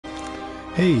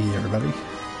Hey everybody.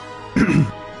 I'm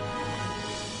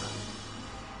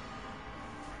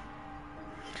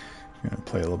going to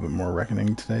play a little bit more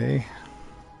Reckoning today.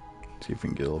 See if we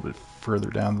can get a little bit further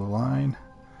down the line.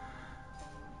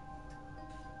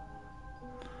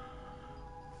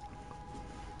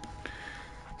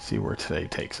 See where today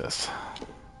takes us.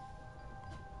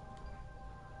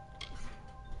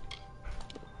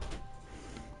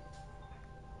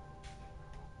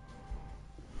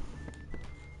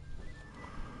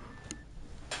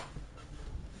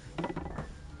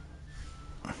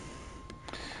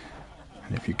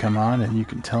 And if you come on and you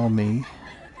can tell me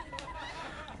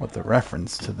what the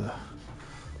reference to the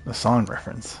song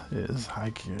reference is,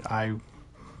 I'd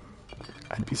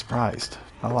be surprised.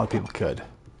 Not a lot of people could.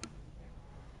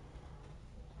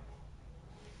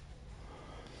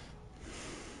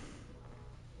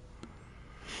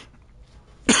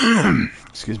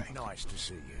 Excuse me. Nice to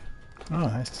see you. Oh,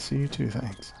 nice to see you too,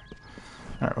 thanks.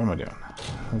 Alright, what am I doing?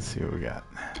 Let's see what we got.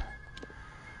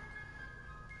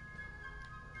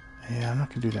 Yeah, I'm not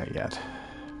going to do that yet.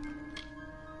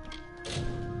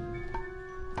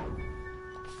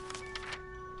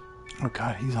 Oh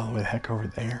god, he's all the way the heck over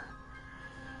there.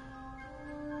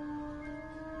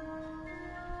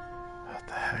 What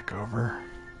the heck over?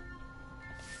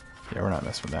 Yeah, we're not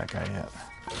messing with that guy yet.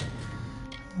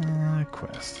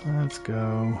 Quest. Let's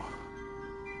go.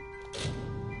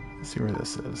 Let's see where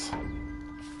this is.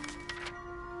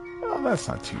 Oh, that's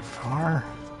not too far.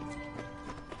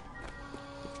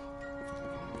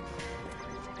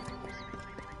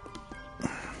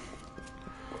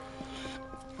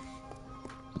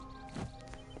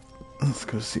 Let's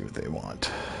go see what they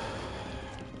want.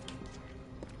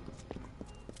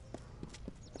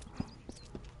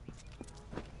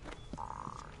 I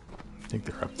think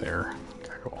they're up there.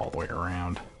 Gotta go all the way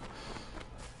around.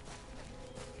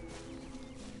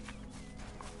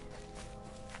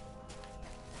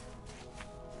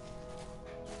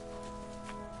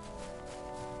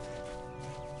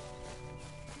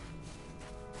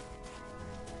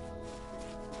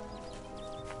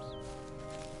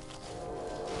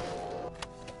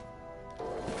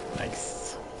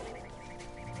 Nice.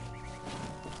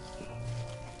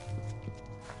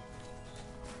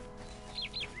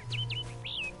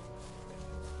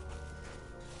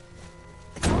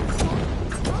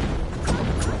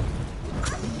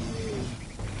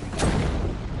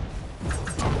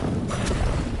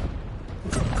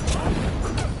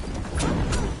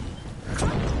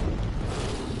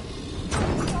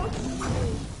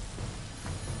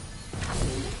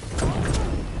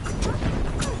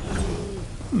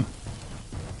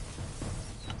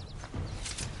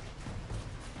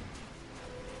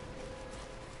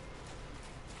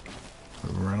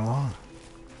 Run along.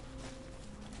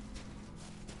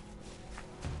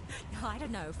 I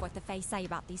don't know if what the Fae say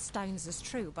about these stones is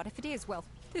true, but if it is, well,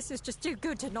 this is just too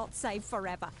good to not save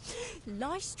forever.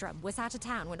 Lystrom was out of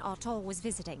town when Artol was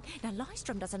visiting. Now,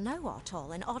 Lystrom doesn't know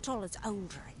Artol, and Artol is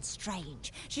older and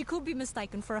strange. She could be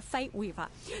mistaken for a Fate Weaver.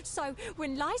 So,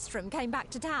 when Lystrom came back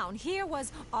to town, here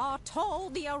was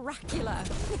Artol the Oracular.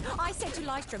 I said to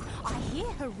Lystrom, I hear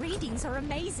her readings are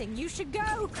amazing. You should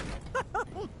go.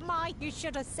 Oh my, you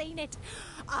should have seen it.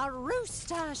 A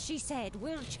rooster, she said,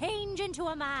 will change into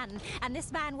a man, and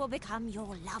this man will become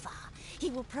your lover. He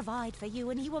will provide for you,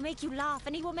 and he will make you laugh,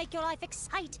 and he will make your life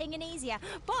exciting and easier.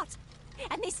 But,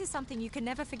 and this is something you can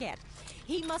never forget,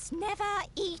 he must never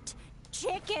eat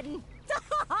chicken.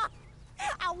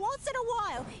 And once in a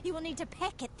while, he will need to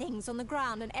peck at things on the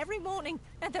ground, and every morning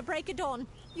at the break of dawn,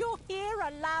 you'll hear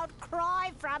a loud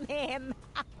cry from him.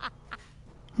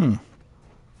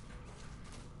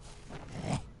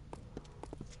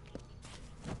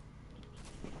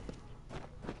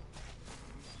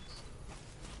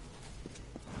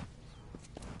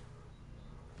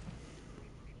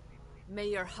 May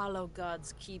your hollow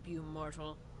gods keep you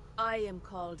mortal. I am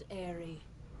called Aerie.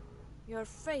 Your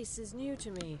face is new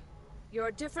to me.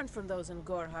 You're different from those in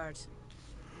Gorhart.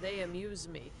 They amuse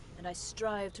me, and I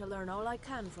strive to learn all I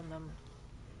can from them.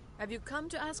 Have you come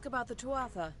to ask about the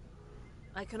Tuatha?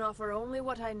 I can offer only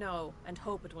what I know, and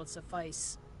hope it will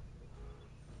suffice.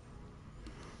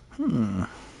 I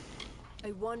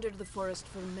wandered the forest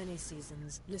for many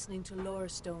seasons, listening to lore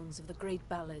stones of the great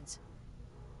ballads.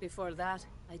 Before that,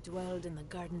 I dwelled in the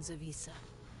gardens of Issa.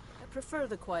 I prefer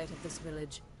the quiet of this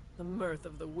village, the mirth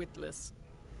of the witless.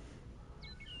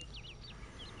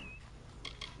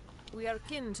 We are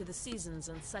kin to the seasons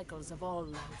and cycles of all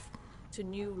life, to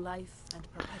new life and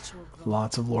perpetual growth.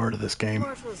 Lots of lore to this game.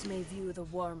 Mortals may view the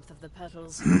warmth of the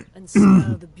petals and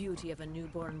smell the beauty of a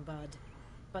newborn bud,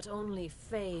 but only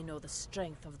Fae know the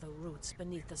strength of the roots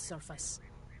beneath the surface.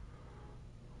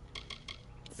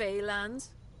 Feylands?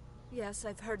 Yes,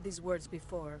 I've heard these words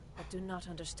before, but do not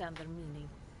understand their meaning.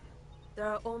 There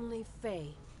are only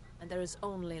Fey, and there is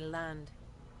only land.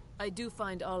 I do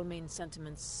find all main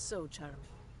sentiments so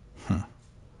charming.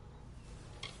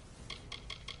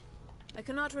 I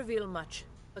cannot reveal much.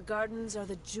 The gardens are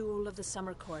the jewel of the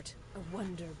summer court, a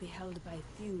wonder beheld by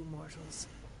few mortals.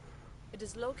 It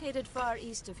is located far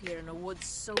east of here in a wood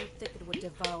so thick it would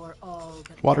devour all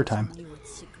but Water those time. who knew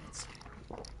its secrets.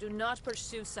 Do not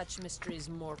pursue such mysteries,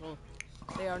 mortal.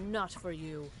 They are not for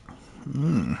you.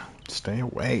 Stay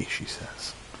away, she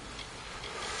says.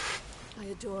 I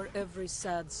adore every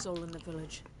sad soul in the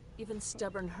village, even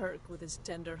stubborn Herc with his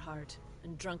tender heart,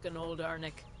 and drunken old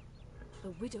Arnick.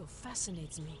 The widow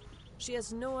fascinates me. She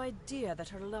has no idea that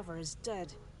her lover is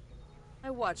dead.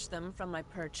 I watch them from my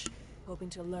perch, hoping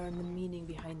to learn the meaning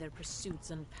behind their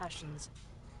pursuits and passions.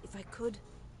 If I could,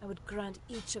 I would grant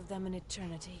each of them an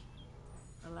eternity.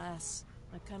 Alas,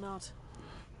 I cannot.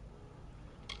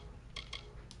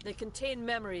 They contain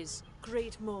memories,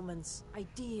 great moments,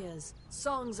 ideas,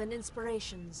 songs and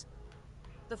inspirations.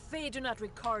 The Fae do not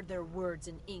record their words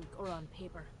in ink or on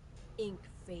paper. Ink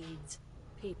fades,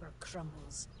 paper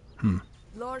crumbles.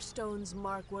 Lore stones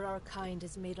mark where our kind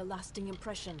has made a lasting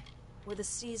impression, where the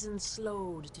seasons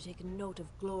slowed to take note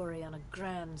of glory on a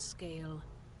grand scale.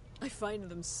 I find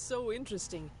them so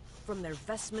interesting, from their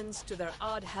vestments to their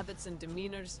odd habits and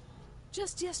demeanors.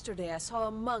 Just yesterday I saw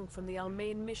a monk from the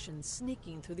Almain mission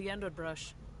sneaking through the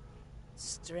underbrush.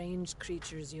 Strange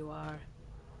creatures you are.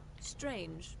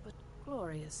 Strange, but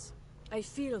glorious. I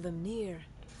feel them near,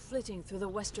 flitting through the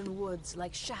western woods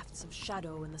like shafts of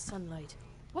shadow in the sunlight.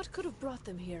 What could have brought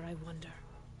them here, I wonder?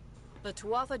 The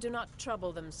Tuatha do not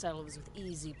trouble themselves with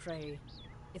easy prey.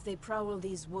 If they prowl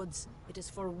these woods, it is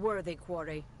for worthy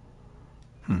quarry.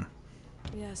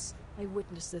 Yes, I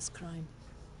witnessed this crime,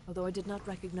 although I did not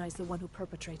recognize the one who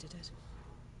perpetrated it.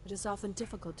 It is often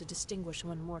difficult to distinguish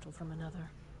one mortal from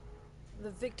another.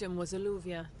 The victim was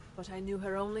Illuvia, but I knew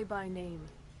her only by name.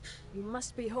 You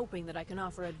must be hoping that I can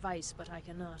offer advice, but I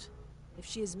cannot. If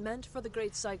she is meant for the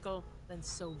Great Cycle, then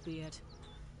so be it.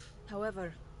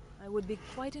 However, I would be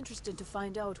quite interested to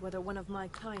find out whether one of my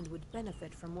kind would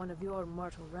benefit from one of your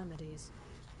mortal remedies.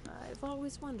 I've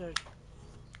always wondered.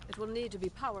 It will need to be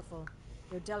powerful.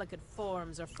 Your delicate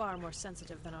forms are far more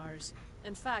sensitive than ours.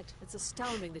 In fact, it's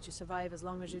astounding that you survive as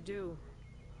long as you do.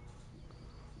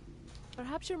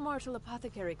 Perhaps your mortal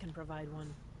apothecary can provide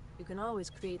one. You can always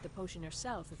create the potion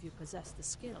yourself if you possess the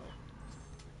skill.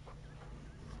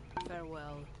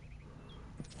 Farewell.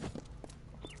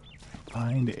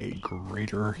 Find a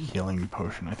greater healing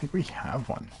potion. I think we have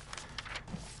one.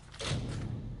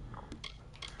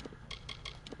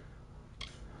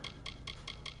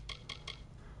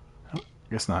 Oh,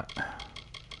 guess not.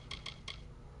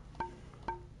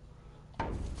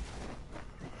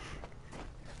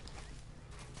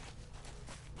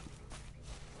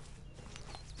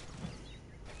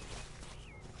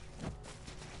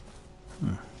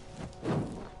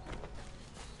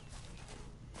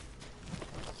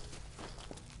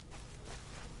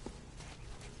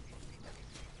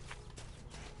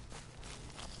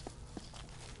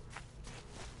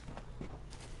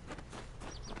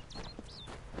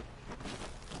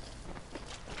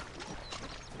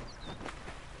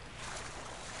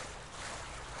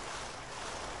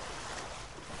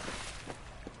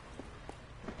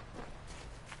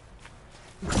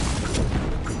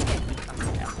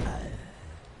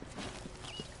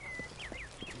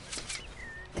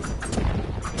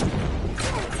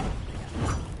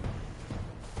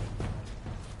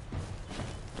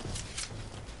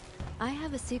 I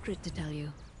have a secret to tell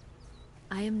you.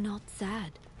 I am not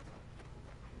sad.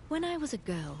 When I was a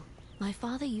girl, my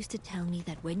father used to tell me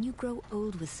that when you grow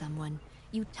old with someone,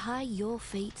 you tie your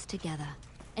fates together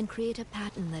and create a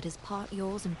pattern that is part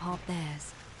yours and part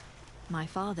theirs. My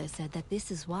father said that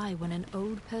this is why when an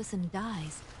old person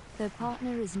dies, their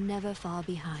partner is never far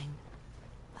behind.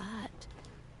 But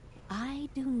I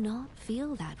do not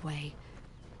feel that way.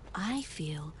 I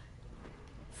feel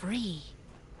free.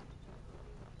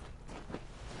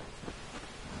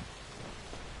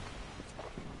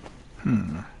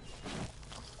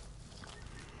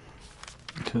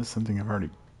 To something I've already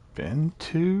been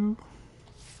to?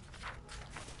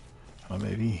 Oh,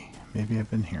 maybe I've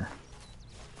been here.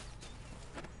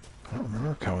 I don't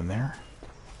remember going there.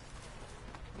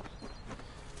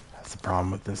 That's the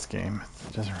problem with this game.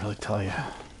 It doesn't really tell you.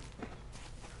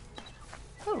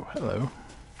 Oh, hello.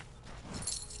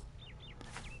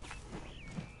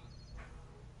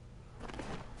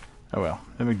 Oh well,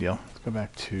 no big deal. Let's go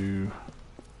back to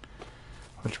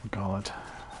whatchamacallit.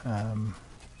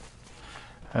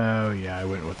 Oh yeah, I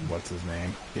went with what's his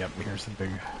name. Yep, here's the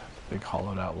big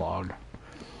hollowed out log.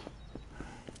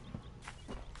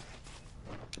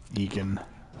 Egan.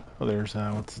 Oh, there's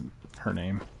what's her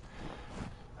name?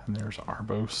 And there's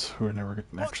Arbos, who I never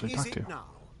get to actually What is talk to. it now?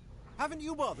 Haven't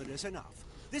you bothered us enough?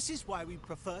 This is why we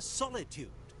prefer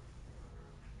solitude.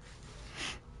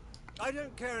 I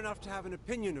don't care enough to have an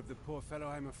opinion of the poor fellow,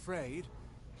 I'm afraid.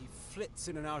 He flits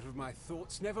in and out of my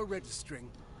thoughts, never registering.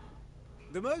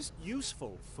 The most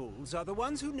useful fools are the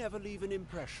ones who never leave an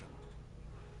impression.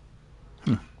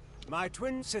 My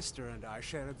twin sister and I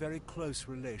share a very close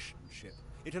relationship.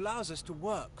 It allows us to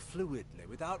work fluidly,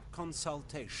 without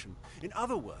consultation. In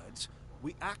other words,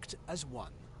 we act as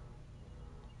one.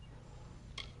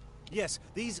 Yes,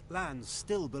 these lands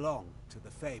still belong to the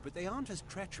Fae, but they aren't as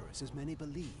treacherous as many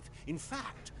believe. In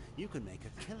fact, you can make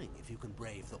a killing if you can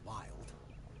brave the wild.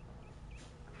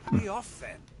 Be off,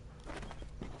 then.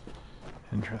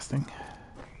 Interesting.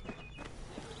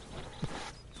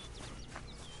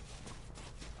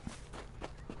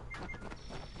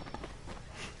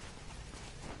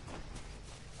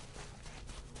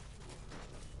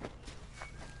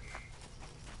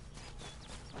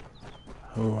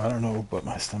 Oh, I don't know, but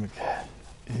my stomach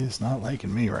is not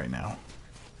liking me right now.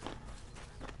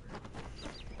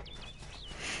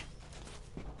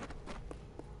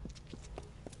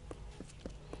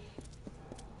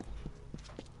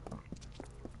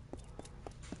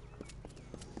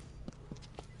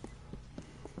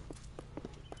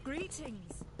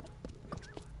 Greetings.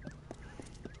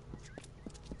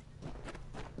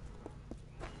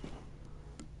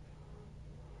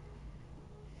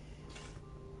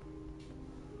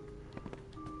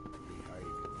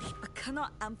 I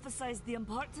cannot emphasize the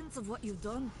importance of what you've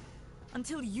done.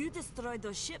 Until you destroyed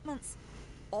those shipments,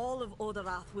 all of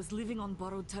Odarath was living on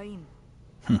borrowed time.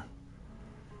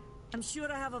 I'm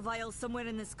sure I have a vial somewhere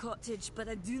in this cottage, but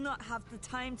I do not have the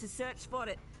time to search for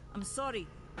it. I'm sorry.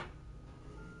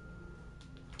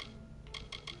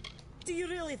 Do you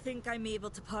really think I'm able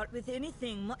to part with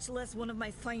anything, much less one of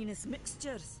my finest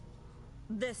mixtures?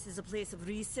 This is a place of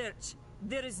research.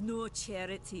 There is no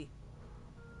charity.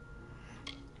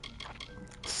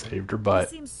 Saved her You butt.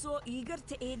 seem so eager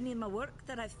to aid me in my work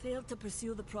that I failed to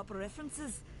pursue the proper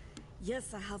references.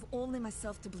 Yes, I have only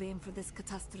myself to blame for this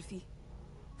catastrophe.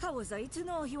 How was I to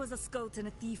know he was a scout and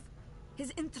a thief?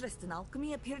 His interest in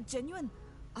alchemy appeared genuine.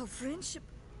 Our friendship,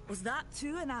 was that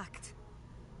too an act?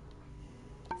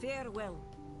 Farewell.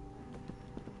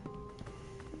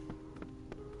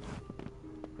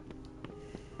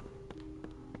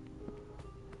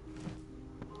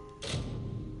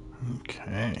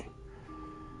 Okay.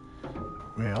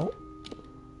 Well.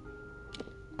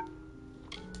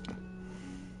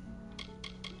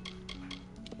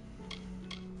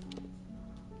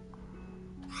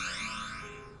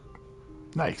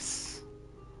 Nice.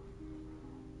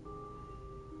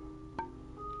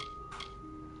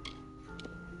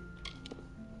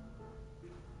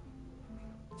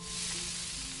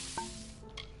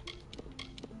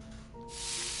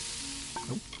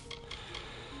 Nope.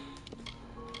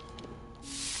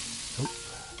 Nope.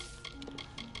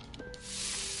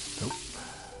 Nope.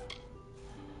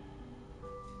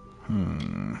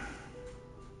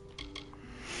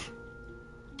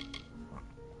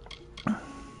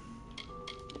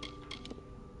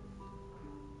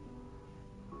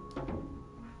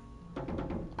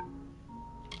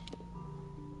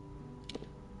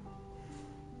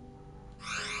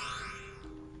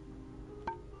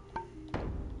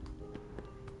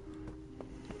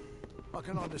 I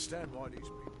can understand why these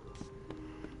people...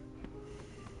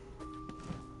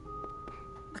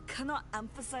 I cannot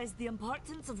emphasize the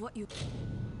importance of what you...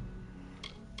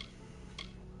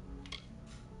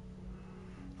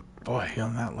 Boy,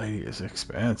 healing that lady is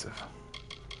expensive.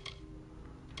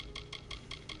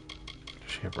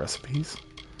 Does she have recipes?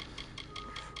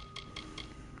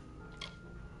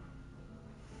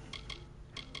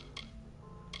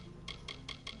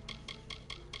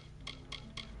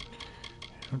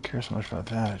 I don't care so much about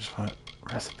that. I just want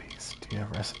recipes. Do you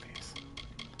have recipes?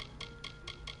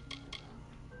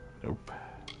 Nope.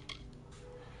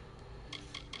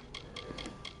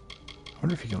 I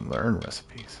wonder if you can learn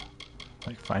recipes.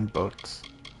 Like find books.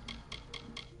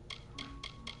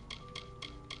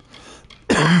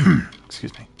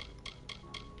 Excuse me.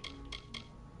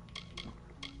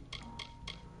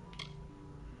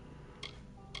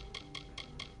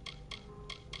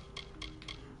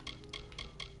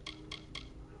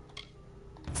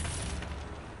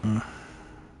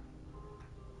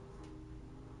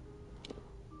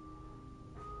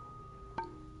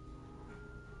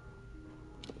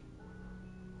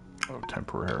 Oh,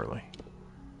 temporarily.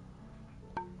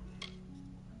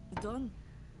 done.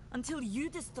 Until you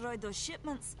destroyed those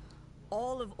shipments,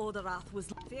 all of Oderath was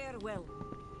farewell.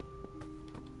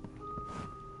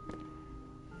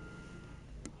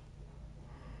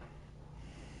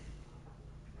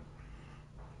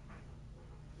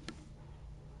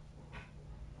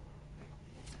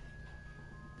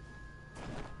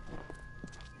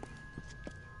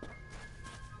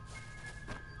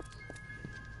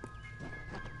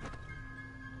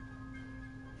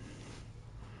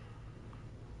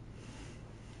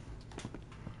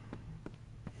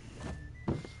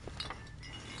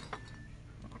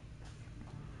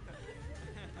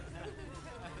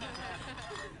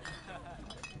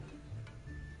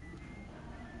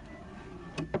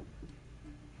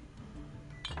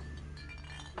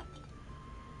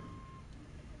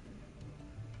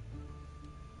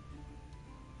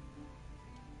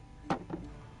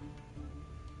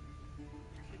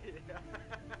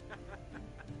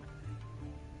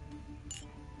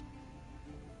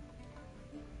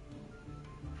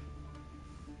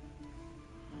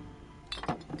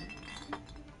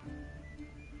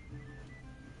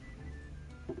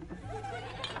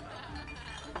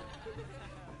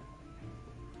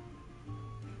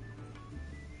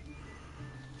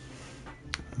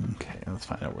 Okay, let's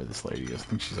find out where this lady is. I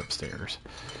think she's upstairs.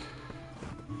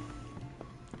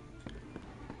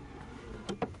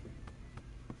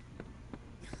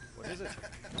 What is it?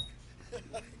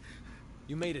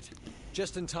 You made it.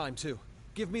 Just in time, too.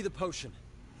 Give me the potion.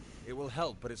 It will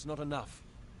help, but it's not enough.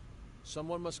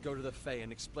 Someone must go to the Fae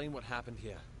and explain what happened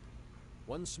here.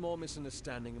 One small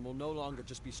misunderstanding and we'll no longer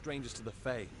just be strangers to the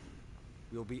Fae.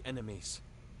 We'll be enemies.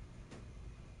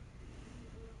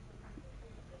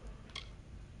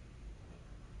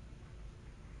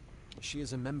 She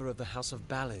is a member of the House of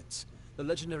Ballads, the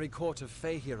legendary court of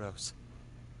Fae heroes.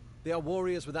 They are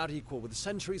warriors without equal, with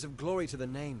centuries of glory to their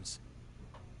names.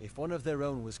 If one of their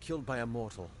own was killed by a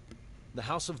mortal, the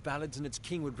House of Ballads and its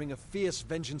king would bring a fierce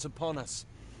vengeance upon us.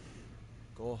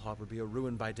 Gorehart would be a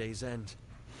ruin by day's end.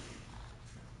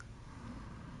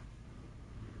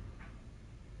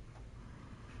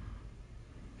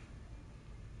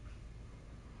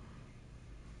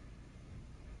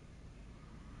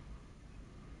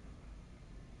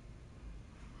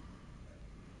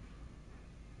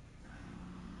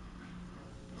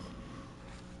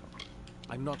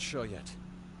 I'm not sure yet,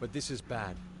 but this is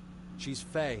bad. She's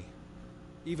Fae.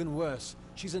 Even worse,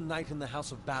 she's a knight in the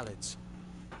House of Ballads.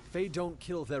 Fae don't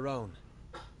kill their own,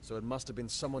 so it must have been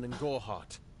someone in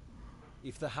Gorehart.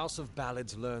 If the House of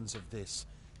Ballads learns of this,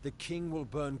 the king will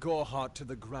burn Gorehart to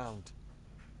the ground.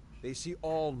 They see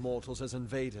all mortals as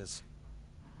invaders.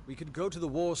 We could go to the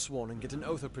Warsworn and get an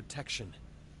oath of protection,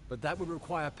 but that would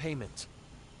require payment.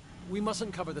 We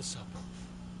mustn't cover this up.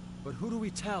 But who do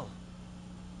we tell?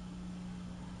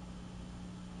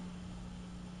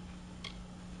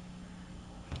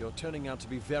 You're turning out to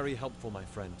be very helpful, my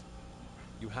friend.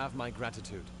 You have my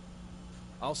gratitude.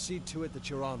 I'll see to it that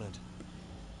you're honored.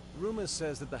 Rumor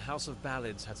says that the House of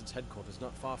Ballads has its headquarters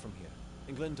not far from here,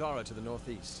 in Glendara to the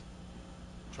northeast.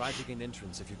 Try to gain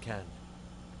entrance if you can.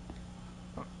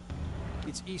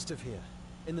 It's east of here,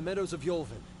 in the meadows of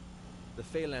Yolvin. The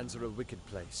Feylands are a wicked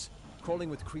place, crawling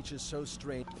with creatures so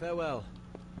strange. Farewell.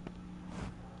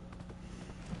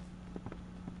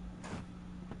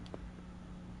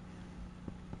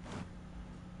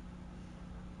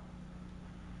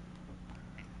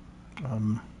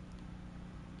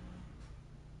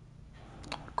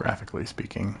 Graphically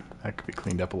speaking, that could be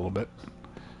cleaned up a little bit.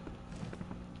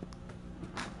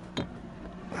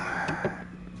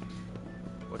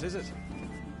 What is it?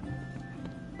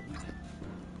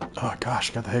 Oh gosh,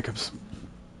 got the hiccups.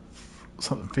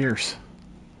 Something fierce.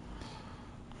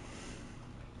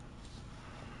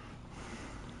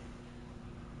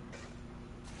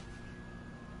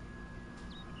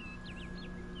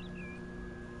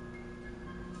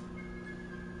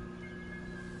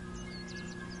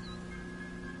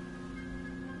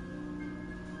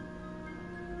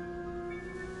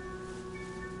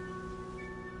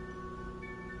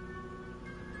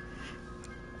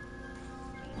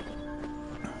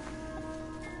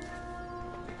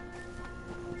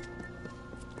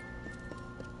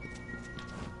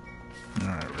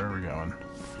 Alright, where are we going?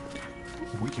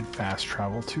 We can fast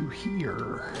travel to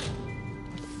here.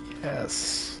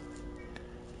 Yes.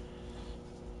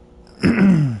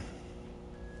 Alright.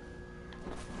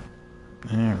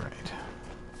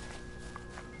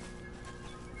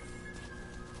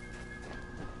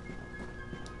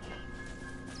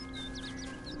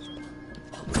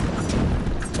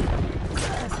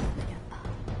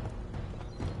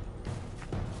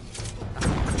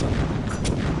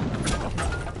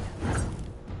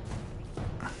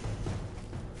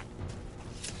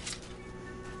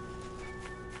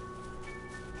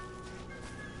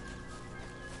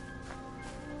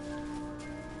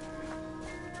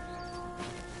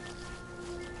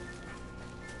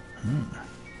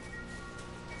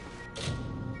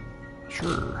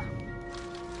 Sure.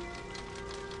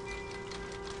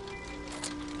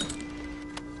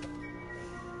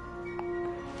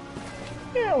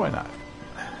 Yeah, why not?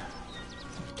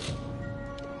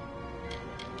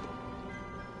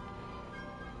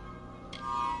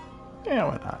 Yeah,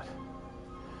 why not?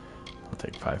 I'll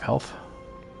take 5 health.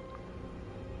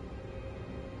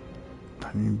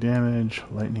 Lightning damage,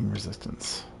 lightning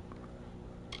resistance.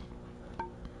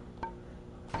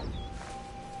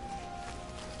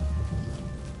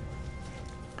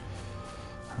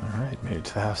 Alright, made it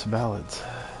to the House of Ballads.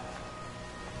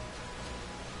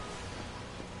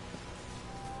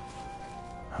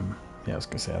 Yeah, I was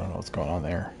gonna say, I don't know what's going on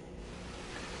there.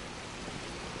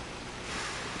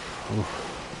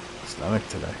 Oof, stomach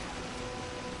today.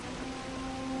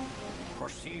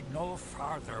 Proceed no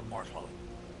farther, mortal.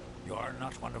 You are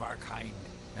not one of our kind,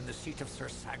 and the seat of Sir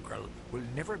Sagril will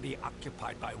never be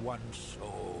occupied by one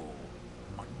so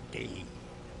mundane.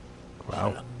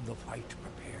 Wow. Hallam the White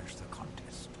prepares the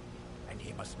contest, and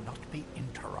he must not be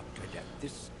interrupted at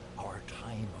this our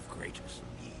time of greatest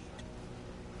need.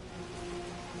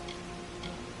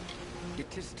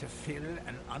 It is to fill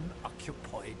an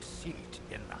unoccupied seat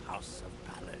in the House of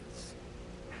Ballads.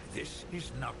 This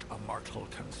is not a mortal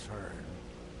concern.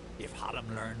 If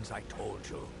Hallam learns I told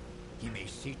you, he may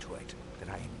see to it that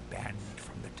I am banned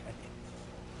from the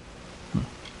telling.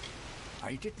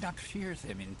 I did not fear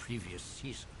them in previous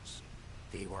seasons.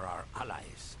 They were our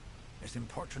allies, as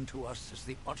important to us as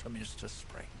the autumn is to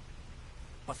spring.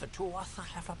 But the Tuatha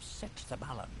have upset the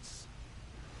balance.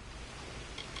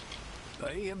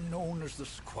 I am known as the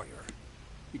Squire.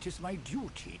 It is my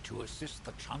duty to assist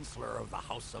the Chancellor of the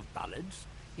House of Ballads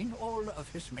in all of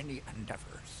his many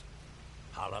endeavors.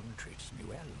 Hallam treats me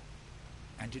well,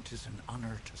 and it is an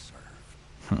honor to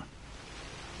serve.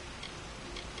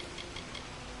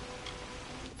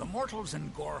 The mortals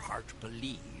in Gorhart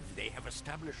believe they have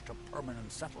established a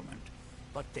permanent settlement,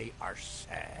 but they are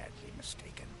sadly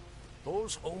mistaken.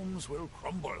 Those homes will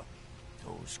crumble.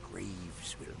 Those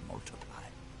graves will multiply.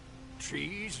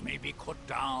 Trees may be cut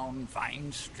down,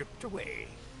 vines stripped away,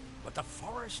 but the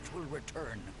forest will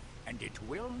return, and it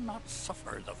will not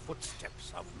suffer the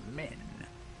footsteps of men.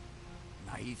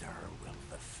 Neither will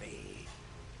the Fae.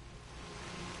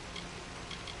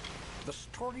 The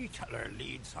storyteller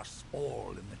leads us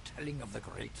all in the telling of the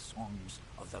great songs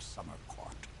of the Summer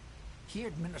Court. He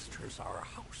administers our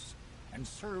house and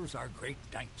serves our great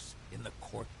knights in the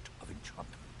Court of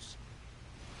Enchantments.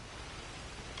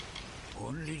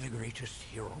 Only the greatest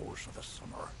heroes of the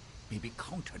summer may be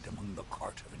counted among the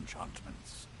Court of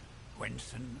Enchantments.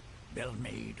 Gwenson,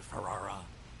 Belmaid, Ferrara,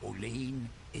 Olaine,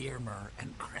 Eärmer,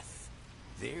 and Creth.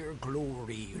 Their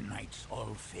glory unites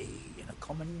all Fae in a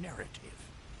common narrative.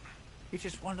 It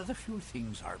is one of the few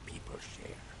things our people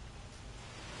share.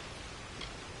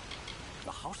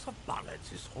 The House of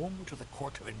Ballads is home to the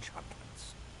Court of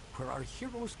Enchantments, where our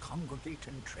heroes congregate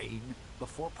and train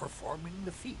before performing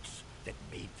the feats that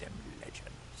made them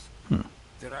legends.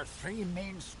 There are 3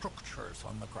 main structures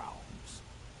on the grounds.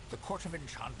 The Court of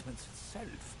Enchantments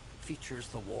itself features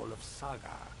the Wall of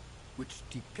Saga, which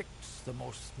depicts the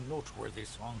most noteworthy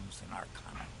songs in our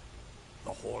canon.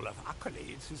 The Hall of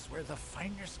Accolades is where the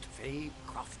finest Fae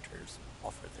crafters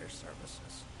offer their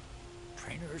services.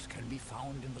 Trainers can be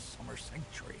found in the Summer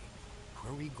Sanctuary,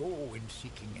 where we go in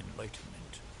seeking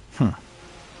enlightenment.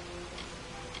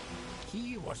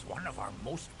 He was one of our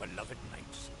most beloved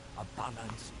knights, a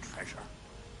Ballad's treasure.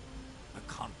 I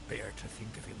can't bear to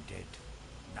think of him dead,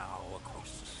 now across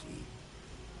the sea,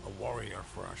 a warrior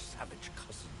for our savage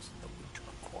cousins in the Winter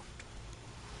Court.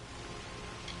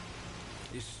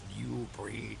 This new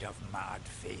breed of mad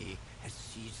Fae has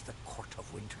seized the Court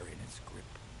of Winter in its grip.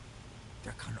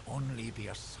 There can only be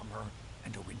a summer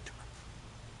and a winter.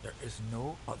 There is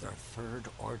no other third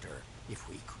order if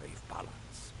we crave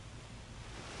balance.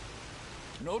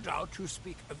 No doubt you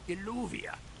speak of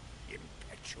Illuvia,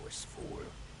 impetuous fool.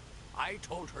 I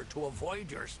told her to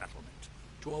avoid your settlement,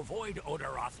 to avoid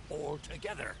Odorath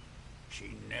altogether.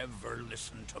 She never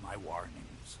listened to my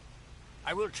warnings.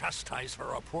 I will chastise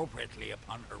her appropriately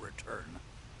upon her return.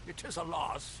 It is a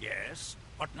loss, yes,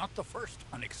 but not the first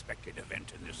unexpected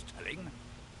event in this telling.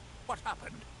 What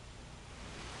happened?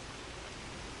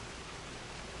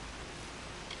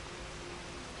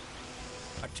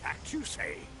 Attacked, you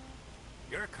say?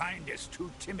 Your kind is too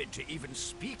timid to even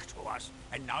speak to us,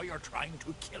 and now you're trying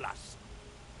to kill us.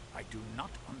 I do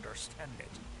not understand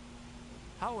it.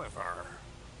 However,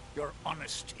 your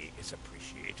honesty is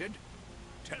appreciated.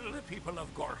 Tell the people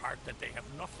of Gorhart that they have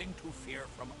nothing to fear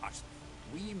from us.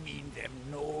 We mean them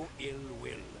no ill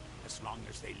will, as long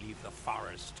as they leave the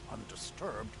forest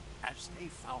undisturbed as they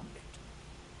found it.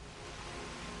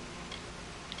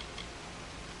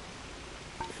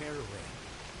 Caraway.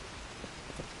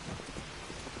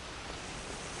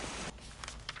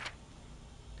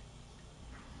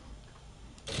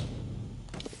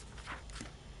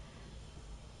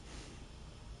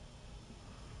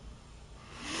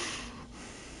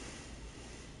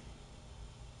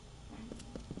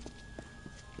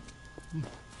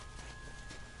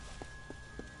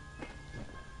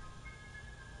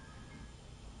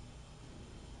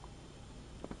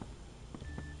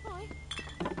 Hi.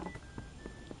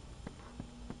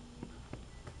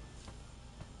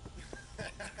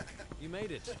 You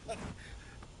made it.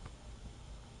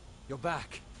 You're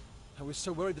back. I was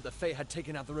so worried that the Fae had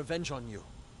taken out the revenge on you.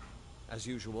 As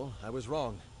usual, I was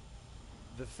wrong.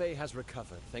 The Fae has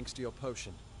recovered, thanks to your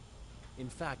potion. In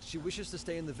fact, she wishes to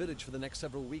stay in the village for the next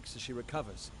several weeks as she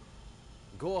recovers.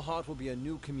 Goreheart will be a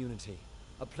new community,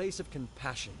 a place of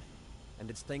compassion, and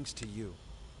it's thanks to you.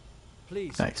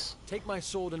 Please, Nice. take my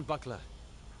sword and buckler.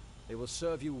 They will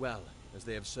serve you well, as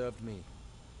they have served me.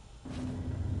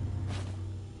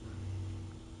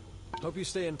 Hope you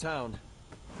stay in town.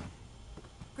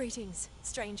 Greetings,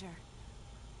 stranger.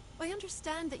 I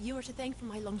understand that you are to thank for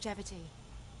my longevity.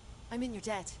 I'm in your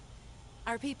debt.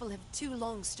 Our people have too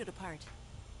long stood apart.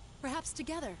 Perhaps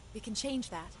together we can change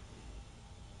that.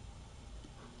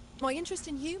 My interest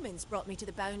in humans brought me to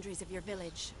the boundaries of your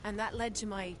village, and that led to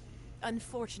my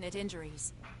unfortunate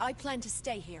injuries. I plan to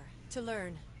stay here, to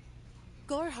learn.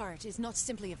 Goreheart is not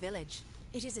simply a village.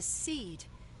 It is a seed.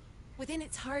 Within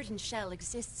its hardened shell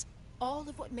exists all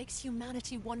of what makes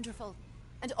humanity wonderful,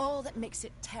 and all that makes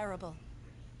it terrible.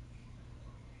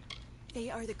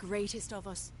 They are the greatest of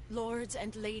us, lords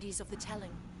and ladies of the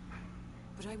telling.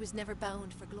 But I was never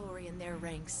bound for glory in their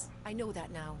ranks. I know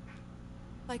that now.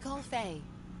 Like all Fae,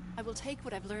 I will take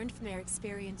what I've learned from their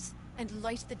experience and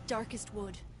light the darkest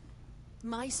wood.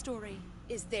 My story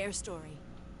is their story,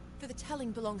 for the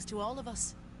telling belongs to all of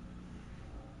us.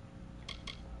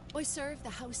 I serve the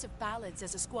House of Ballads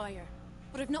as a squire,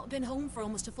 but I've not been home for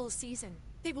almost a full season.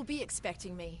 They will be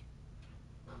expecting me.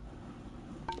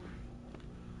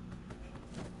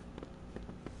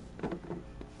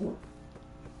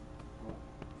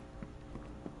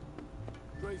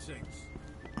 Greetings.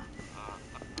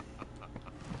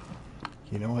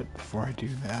 You know what? Before I do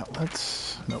that,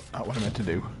 let's... Nope, not what I meant to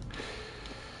do.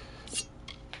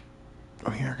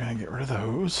 We are going to get rid of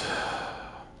those.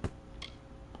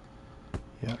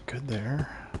 Yeah, good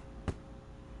there.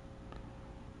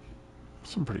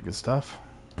 Some pretty good stuff.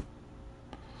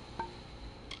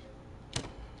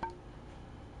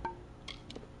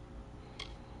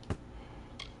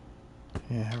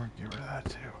 Yeah, we'll get rid of that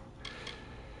too.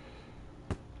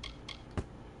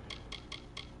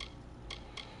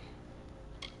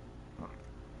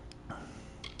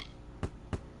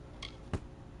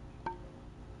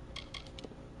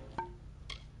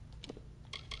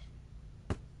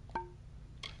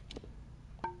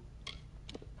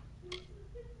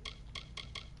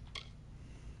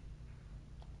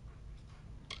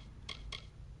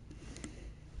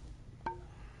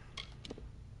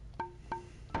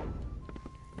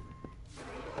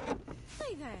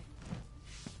 Hey there.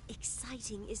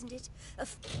 Exciting, isn't it?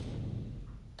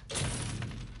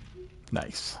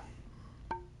 Nice.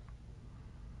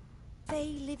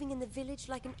 Fae living in the village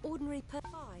like an ordinary person.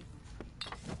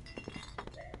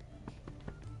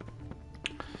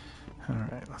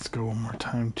 Alright, let's go one more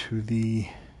time to the...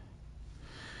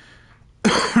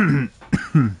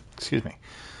 excuse me.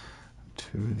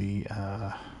 To the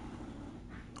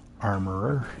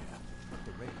armorer.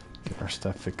 Get our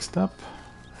stuff fixed up.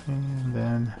 And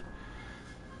then...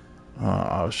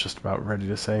 I was just about ready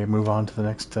to say move on to the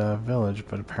next village,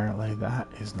 but apparently that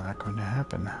is not going to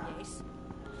happen. Yes.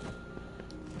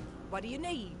 What do you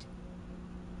need?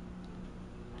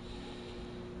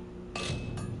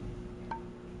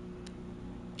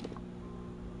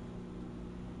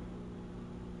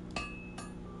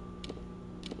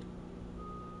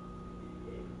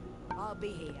 I'll be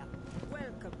here.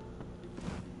 Welcome.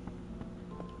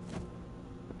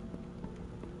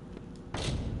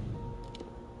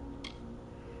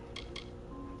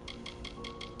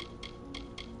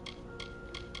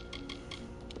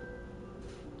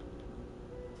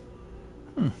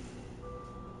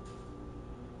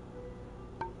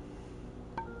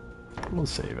 We'll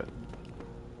save it.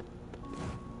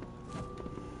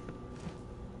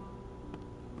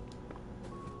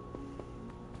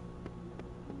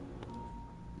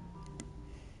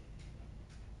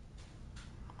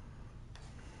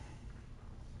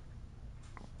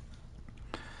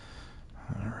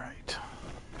 All right.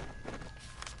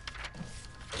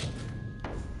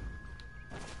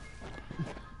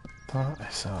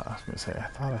 I was gonna say, I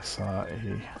thought I saw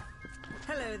a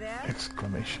Hello there.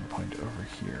 exclamation point over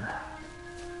here.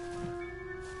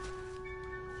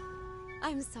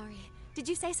 I'm sorry. Did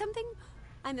you say something?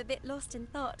 I'm a bit lost in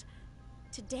thought.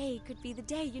 Today could be the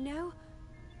day, you know?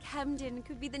 Camden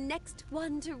could be the next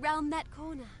one to round that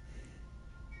corner.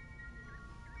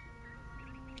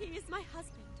 He is my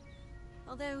husband.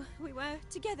 Although we were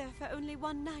together for only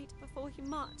one night before he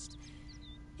marched.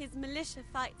 His militia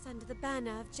fights under the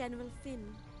banner of General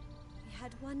Finn. We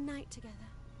had one night together.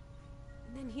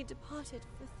 And then he departed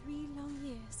for 3 long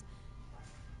years.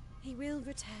 He will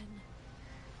return.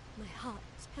 My heart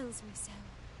tells me so.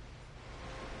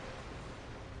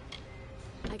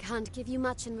 I can't give you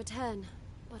much in return,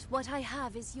 but what I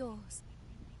have is yours.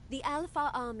 The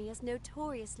Alpha Army is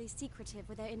notoriously secretive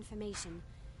with their information,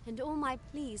 and all my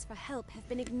pleas for help have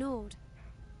been ignored.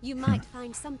 You might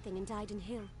find something in Dyden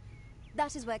Hill.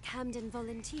 That is where Camden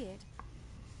volunteered.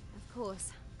 Of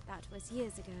course, that was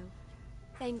years ago.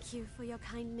 Thank you for your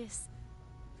kindness.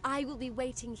 I will be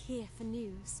waiting here for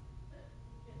news.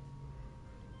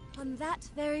 On that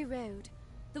very road,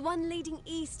 the one leading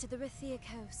east to the Rathia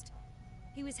coast.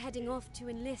 He was heading off to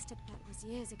enlist, that was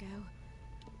years ago.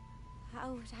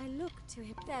 How would I look to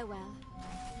him? Farewell.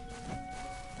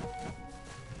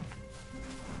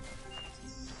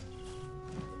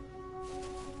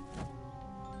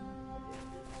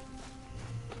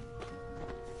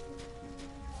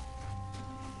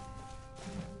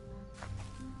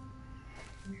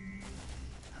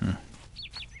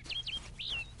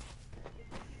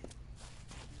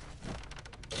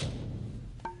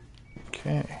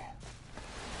 Okay.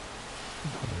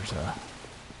 Oh, there's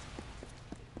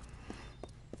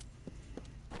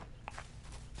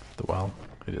the well.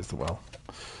 It is the well.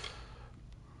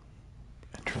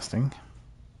 Interesting.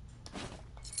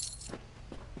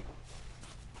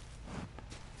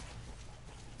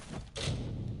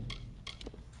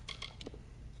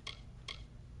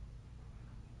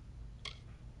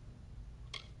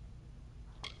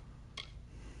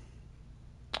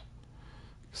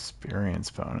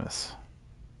 Experience bonus.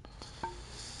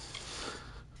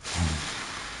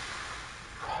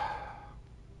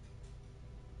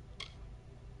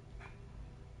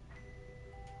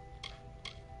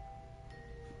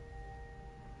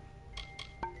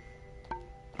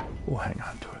 We'll hang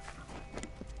on to it.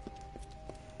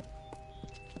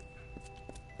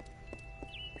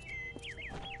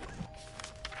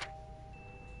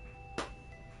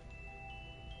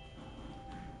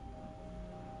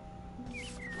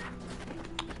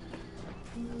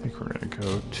 I think we're going to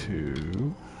go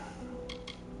to...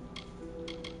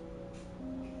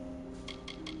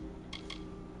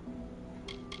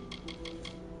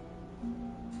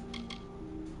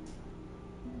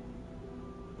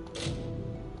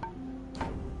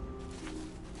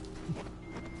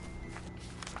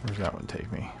 Where's that one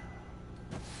take me?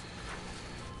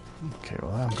 Okay,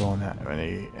 well I'm going that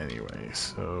way anyway,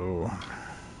 so...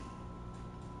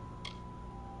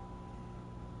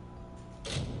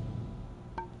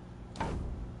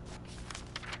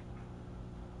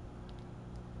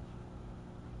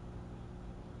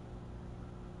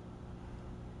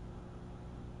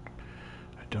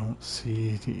 I don't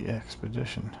see the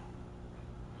expedition.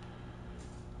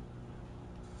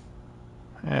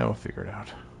 Yeah, we'll figure it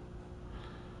out.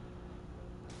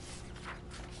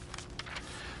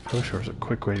 I wish there was a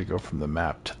quick way to go from the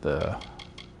map to the...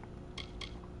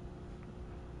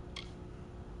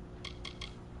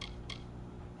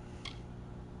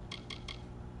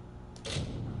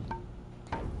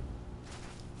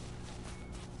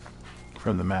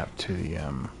 from the map to the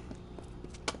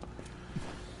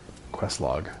quest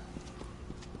log.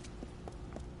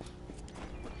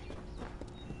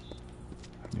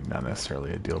 Not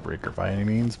necessarily a deal breaker by any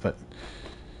means, but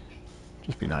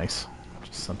just be nice.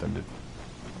 Just something to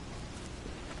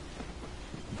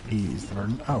ease the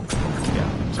burden. Oh,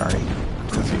 yeah, sorry.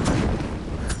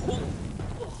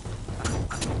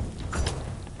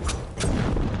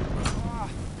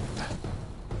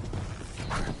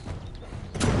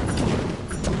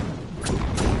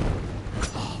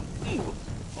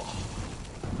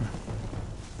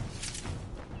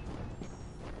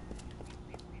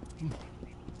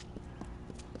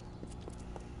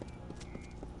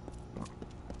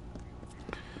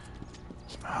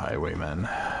 Highwaymen.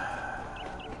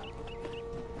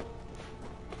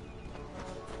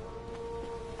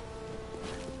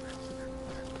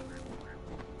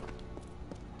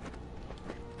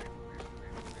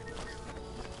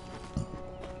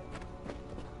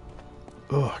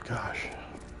 Oh gosh.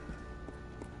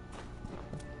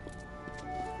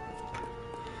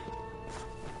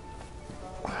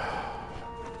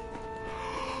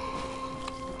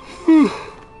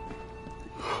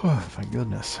 Oh, thank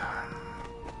goodness.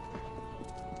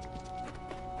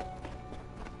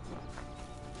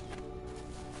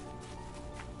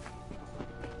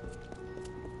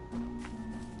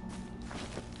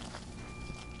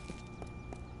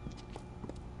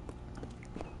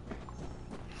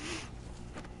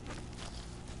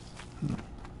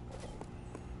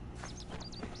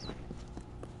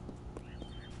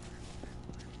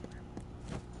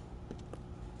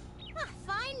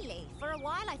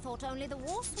 I thought only the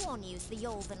Warsworn used the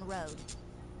Yolven Road.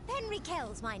 Henry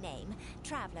Kell's my name.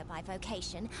 Traveller by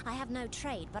vocation. I have no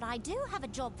trade, but I do have a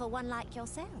job for one like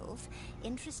yourself.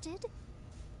 Interested?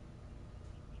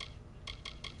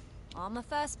 I'm a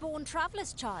firstborn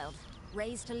traveller's child,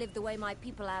 raised to live the way my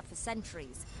people have for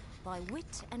centuries, by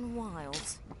wit and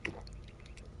wiles.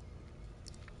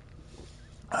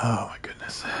 Oh my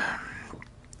goodness.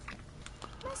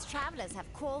 Most travellers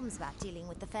have qualms about dealing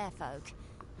with the fair folk.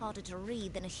 Harder to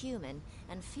read than a human,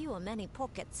 and fewer many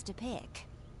pockets to pick.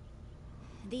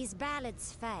 These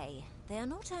ballads, Fae, they are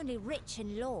not only rich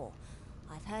in lore.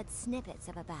 I've heard snippets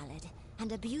of a ballad,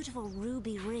 and a beautiful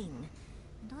ruby ring.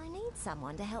 And I need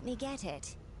someone to help me get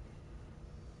it.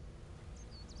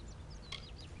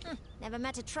 Never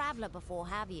met a traveller before,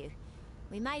 have you?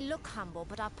 We may look humble,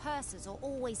 but our purses are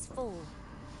always full.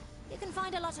 You can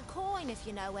find a lot of coin if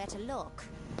you know where to look,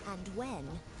 and when.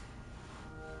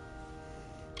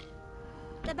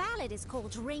 The ballad is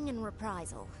called Ring and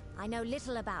Reprisal. I know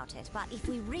little about it, but if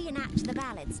we reenact the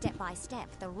ballad step by step,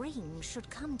 the ring should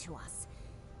come to us.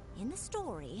 In the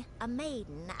story, a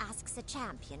maiden asks a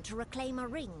champion to reclaim a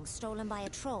ring stolen by a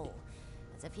troll.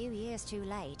 It's a few years too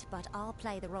late, but I'll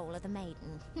play the role of the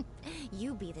maiden.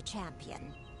 You be the champion.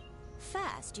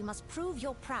 First, you must prove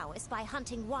your prowess by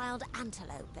hunting wild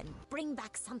antelope and bring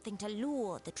back something to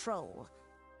lure the troll.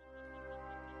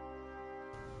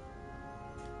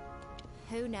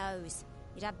 Who knows?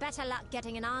 You'd have better luck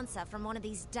getting an answer from one of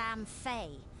these damn Fae.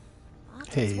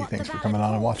 Hey, thanks for coming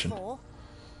on and watching.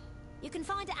 You can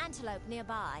find an antelope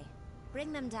nearby.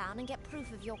 Bring them down and get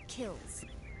proof of your kills.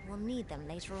 We'll need them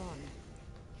later on.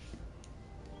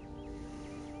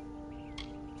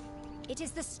 It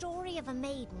is the story of a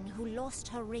maiden who lost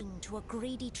her ring to a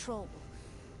greedy troll.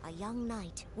 A young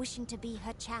knight, wishing to be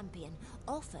her champion,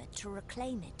 offered to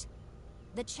reclaim it.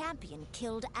 The champion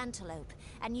killed antelope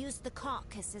and used the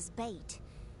carcass as bait.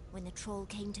 When the troll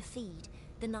came to feed,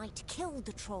 the knight killed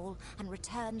the troll and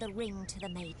returned the ring to the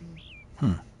maiden.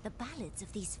 The ballads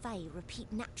of these Fae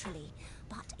repeat naturally,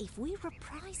 but if we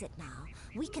reprise it now,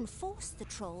 we can force the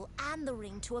troll and the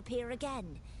ring to appear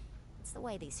again. It's the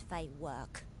way these Fae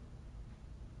work.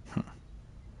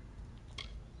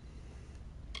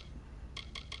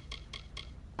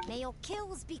 May your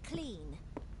kills be clean.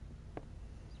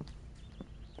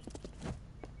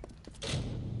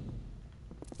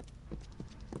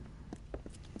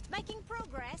 Making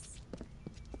progress.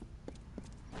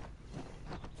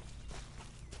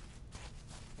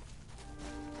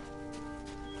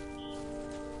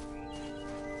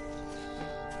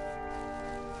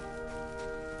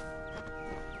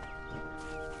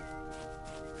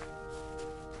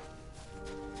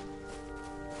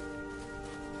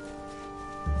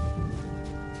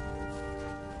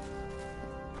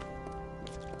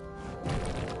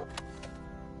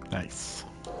 Nice.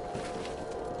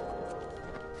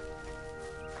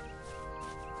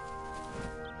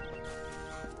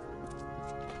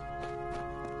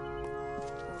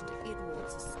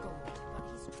 Edward's a skald, but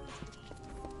he's true.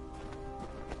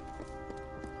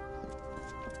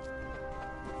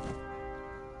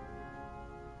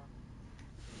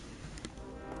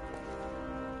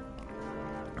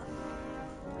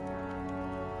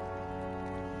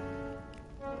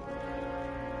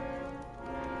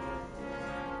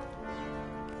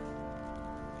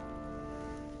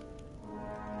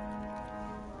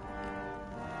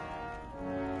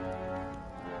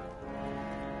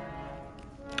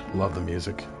 Love the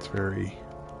music. It's very...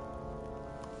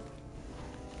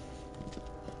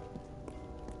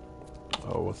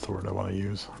 oh, what's the word I want to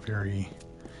use? Very...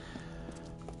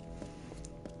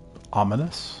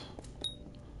 ominous?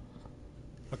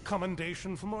 A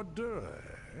commendation from Ordure,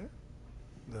 eh?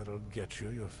 That'll get you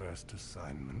your first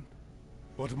assignment.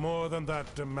 What more than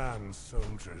that demands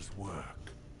soldiers'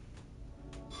 work?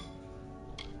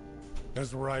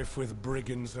 As rife with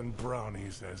brigands and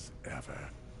brownies as ever.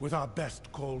 With our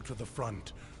best called to the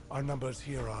front, our numbers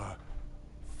here are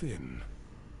thin.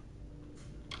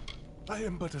 I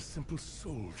am but a simple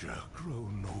soldier,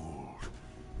 grown old.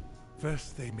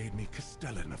 First they made me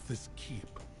Castellan of this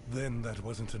keep. Then that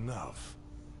wasn't enough.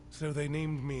 So they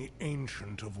named me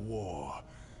Ancient of War,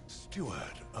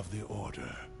 Steward of the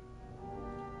Order.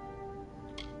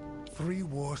 3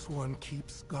 Warsworn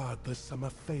keeps guard the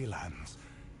summer Phalanx.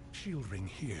 Shieldring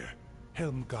here,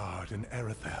 Helmguard and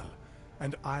Erethel,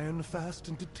 and Ironfast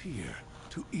and Detir,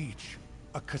 to each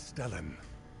a Castellan.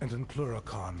 And in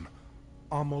Cluracon,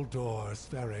 Amuldor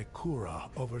Sfere Cura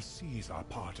oversees our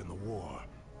part in the war.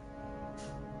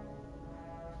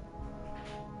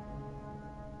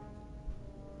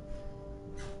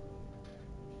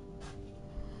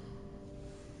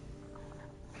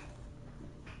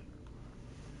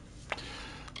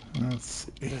 Let's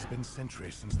see. It has been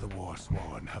centuries since the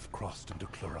Warsworn have crossed into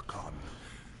Cluracon.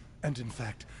 And in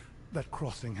fact, that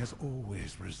crossing has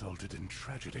always resulted in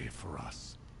tragedy for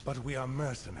us. But we are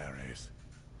mercenaries,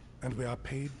 and we are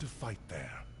paid to fight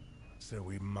there, so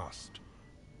we must.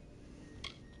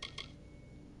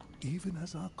 Even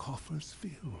as our coffers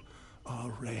fill, our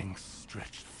ranks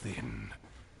stretch thin.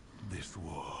 This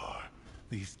war,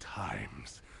 these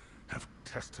times, have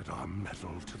tested our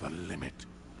mettle to the limit.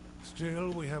 Still,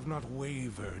 we have not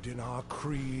wavered in our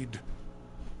creed.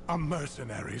 A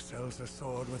mercenary sells a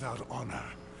sword without honor.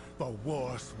 The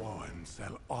Warsworn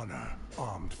sell honor,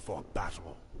 armed for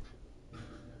battle.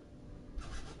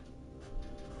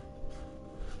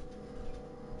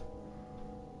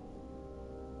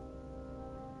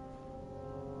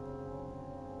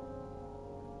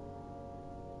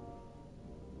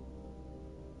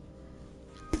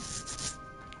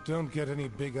 Don't get any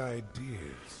big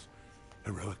ideas.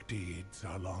 Heroic deeds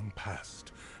are long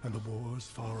past, and the war's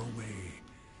far away.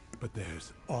 But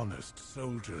there's honest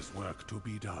soldiers' work to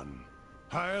be done.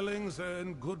 Hirelings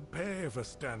earn good pay for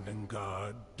standing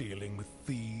guard, dealing with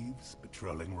thieves,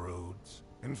 patrolling roads.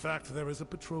 In fact, there is a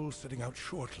patrol setting out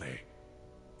shortly,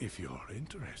 if you're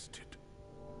interested.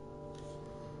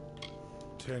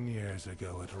 10 years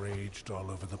ago, it raged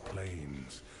all over the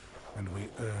plains, and we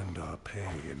earned our pay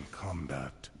in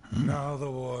combat. Now the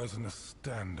war's in a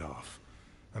standoff,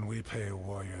 and we pay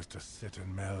warriors to sit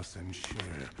in Melson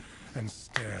Shear and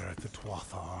stare at the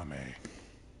Tuatha army.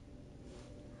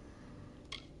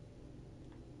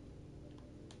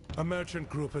 A merchant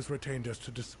group has retained us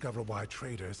to discover why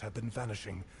traders have been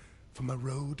vanishing from the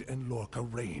road in Lorca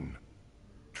Rain.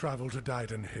 Travel to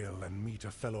Dyden Hill and meet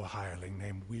a fellow hireling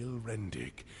named Will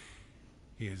Rendig.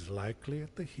 He is likely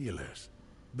at the healers.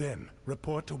 Then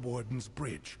report to Warden's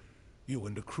Bridge. You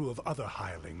and a crew of other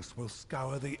hirelings will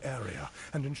scour the area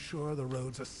and ensure the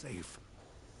roads are safe.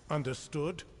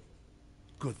 Understood?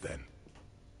 Good then.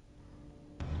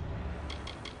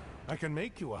 I can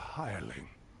make you a hireling.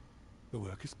 The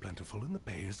work is plentiful and the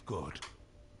pay is good.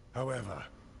 However,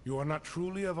 you are not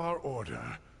truly of our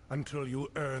order until you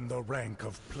earn the rank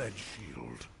of Pledge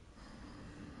Shield.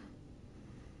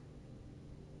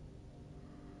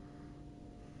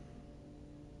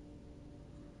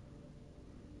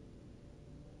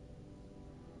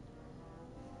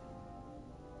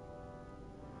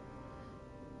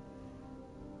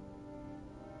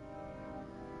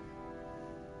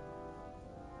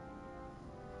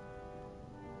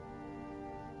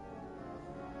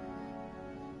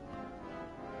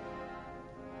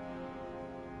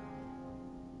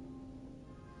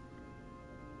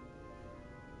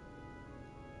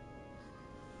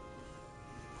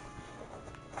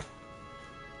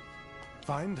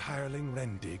 Find hireling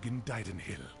Rendig in Dyden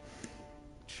Hill.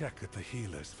 Check at the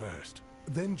healers first.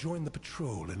 Then join the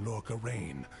patrol in Lorca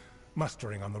Rain,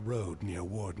 mustering on the road near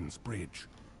Warden's Bridge.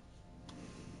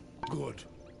 Good.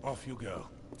 Off you go.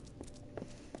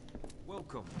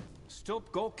 Welcome.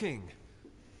 Stop gawking.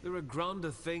 There are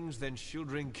grander things than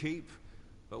Shieldring Keep,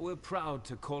 but we're proud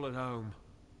to call it home.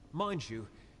 Mind you,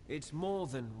 it's more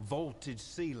than vaulted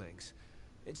ceilings.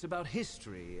 It's about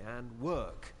history and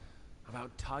work.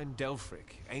 About Tyne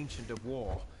Delphric, Ancient of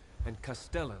War, and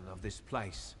Castellan of this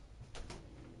place.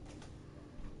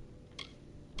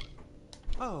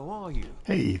 Oh, are you?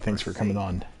 Hey, thanks for coming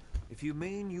on. If you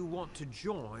mean you want to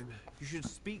join, you should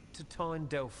speak to Tyne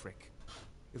Delphric.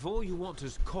 If all you want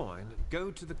is coin,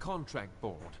 go to the contract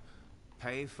board.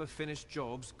 Pay for finished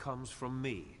jobs comes from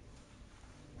me.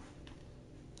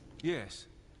 Yes,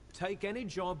 take any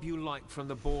job you like from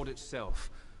the board itself.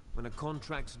 When a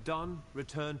contract's done,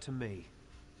 return to me.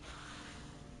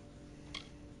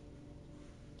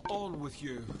 On with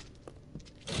you.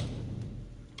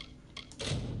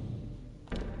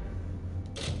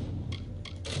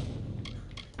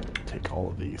 Take all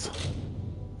of these.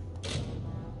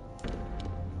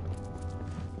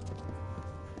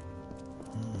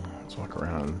 Let's walk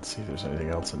around and see if there's anything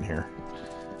else in here.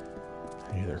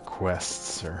 Either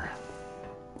quests or...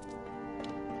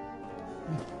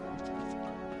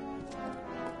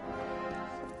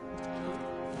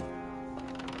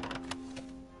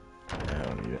 I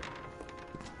don't need it.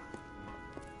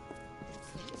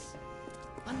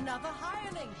 Another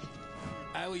hireling!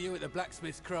 How are you at the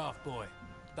blacksmith's craft, boy?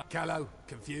 Callow,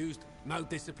 confused, no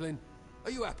discipline.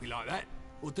 Are you happy like that?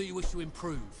 Or do you wish to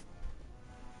improve?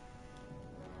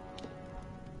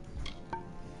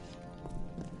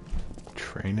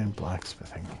 Train in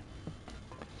blacksmithing.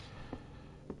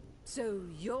 So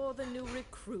you're the new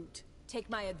recruit. Take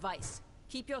my advice.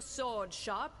 Keep your sword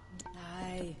sharp.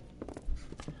 Aye.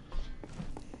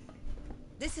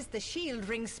 This is the shield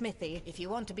ring smithy. If you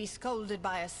want to be scolded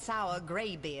by a sour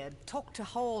greybeard, talk to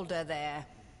Halder there.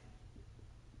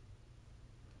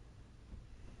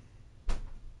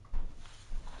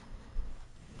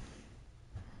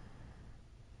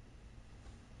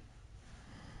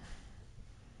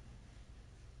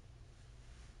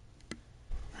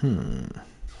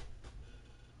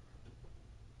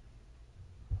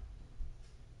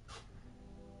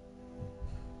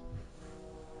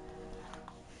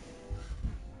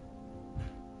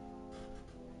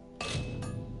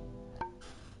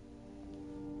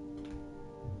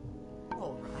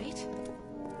 All right.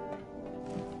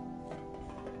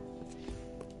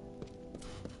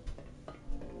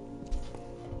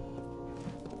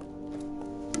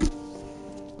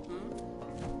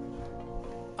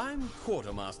 I'm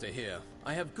quartermaster here.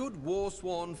 I have good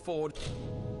war-sworn forge.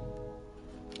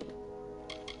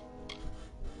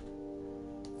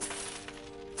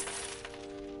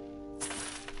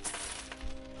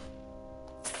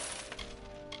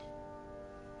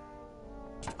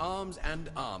 Arms and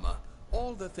armor.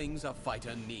 All the things a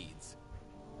fighter needs.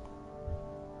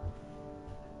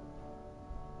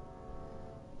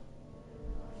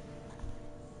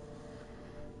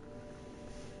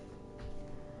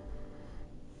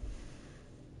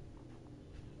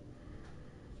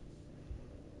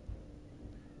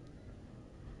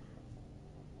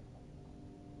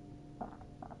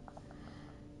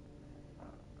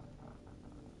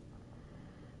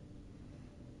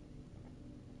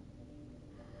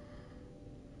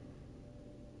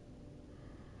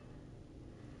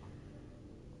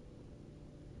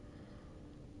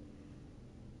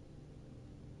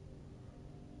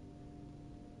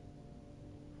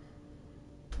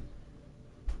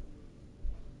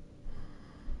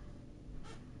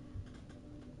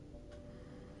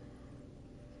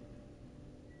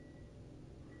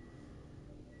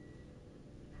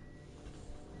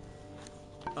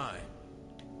 Aye.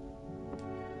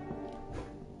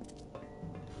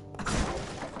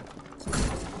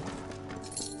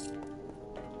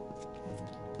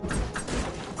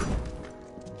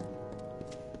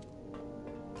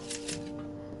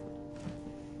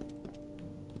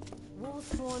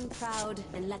 Forsworn proud,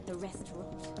 and let the rest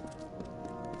rot.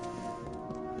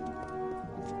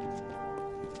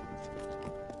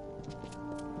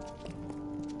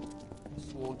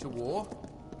 Sworn to war?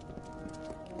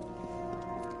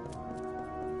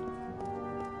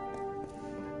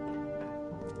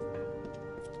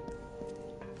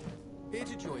 Here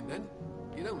to join, then?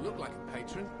 You don't look like a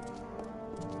patron.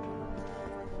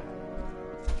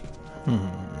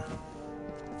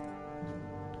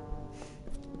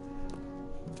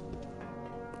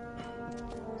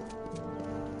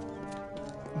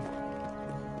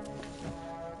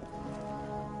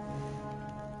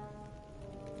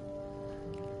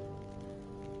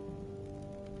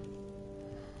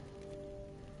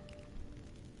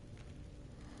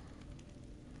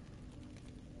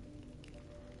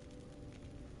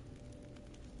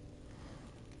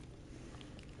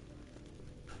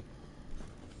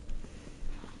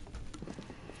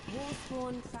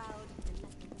 Forsworn proud, and let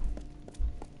the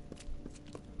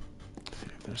See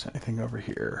if there's anything over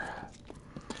here.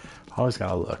 Always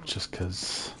gotta look, just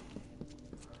because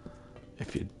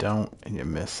if you don't and you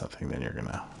miss something, then you're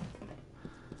gonna,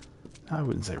 I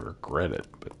wouldn't say regret it,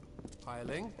 but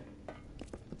Hireling?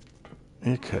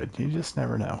 you could. You just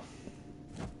never know.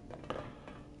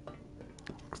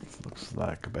 Looks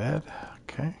like a bed.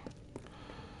 Okay.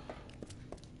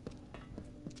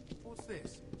 What's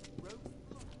this?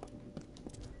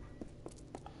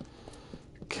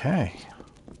 Okay.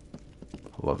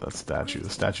 I love that statue. The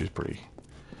statue's pretty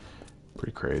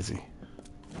crazy.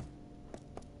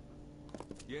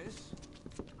 Yes?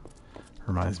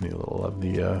 Reminds me a little of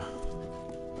the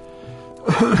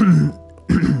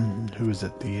who is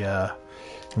it? The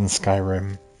in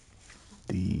Skyrim,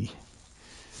 the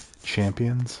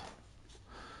champions.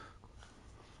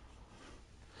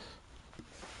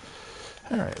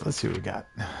 All right, let's see what we got.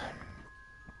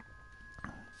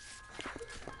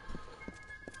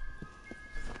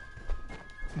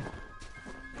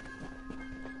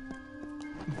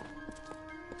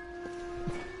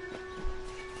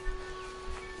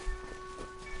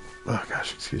 Oh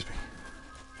gosh, excuse me.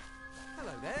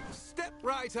 Hello there. Step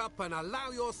right up and allow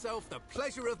yourself the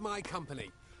pleasure of my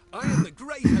company. I am the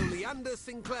great Oleander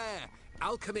Sinclair,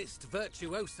 alchemist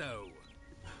virtuoso.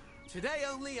 Today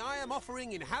only I am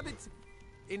offering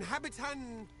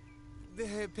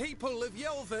the people of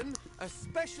Yelvan a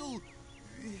special...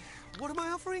 What am I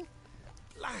offering?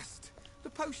 Last, the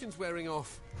potion's wearing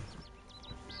off.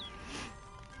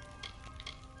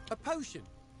 A potion.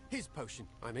 His potion,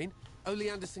 I mean.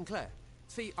 Oleander Sinclair.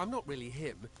 See, I'm not really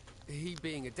him. He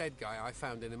being a dead guy I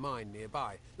found in a mine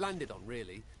nearby. Landed on,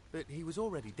 really, but he was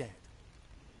already dead.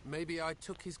 Maybe I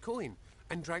took his coin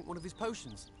and drank one of his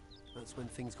potions. That's when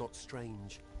things got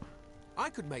strange. I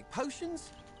could make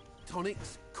potions,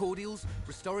 tonics, cordials,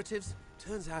 restoratives.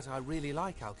 Turns out I really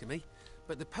like alchemy,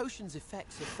 but the potion's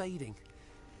effects are fading.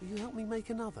 Will you help me make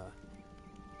another?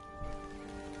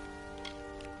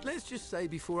 Let's just say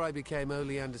before I became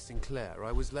Oleander Sinclair,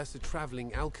 I was less a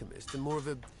travelling alchemist and more of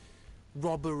a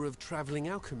robber of travelling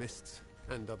alchemists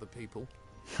and other people.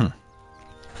 I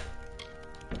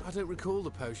don't recall the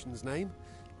potion's name.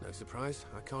 No surprise,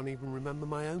 I can't even remember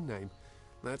my own name.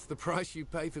 That's the price you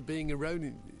pay for being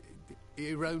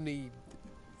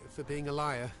for being a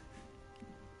liar.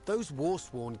 Those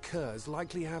Warsworn curs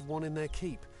likely have one in their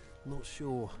keep. Not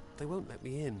sure. They won't let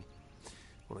me in,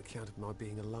 on account of my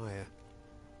being a liar.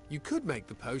 You could make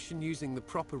the potion using the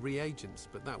proper reagents,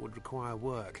 but that would require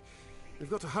work. We've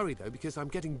got to hurry, though, because I'm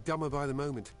getting dumber by the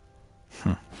moment.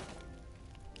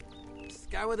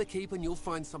 Scour the keep and you'll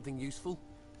find something useful.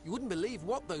 You wouldn't believe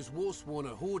what those Warsworn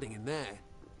are hoarding in there.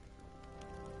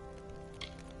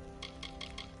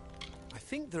 I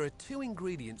think there are 2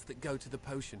 ingredients that go to the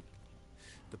potion.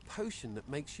 The potion that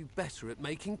makes you better at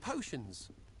making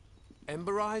potions.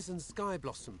 Ember Eyes and Sky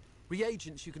Blossom,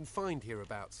 reagents you can find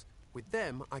hereabouts. With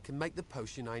them, I can make the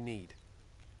potion I need.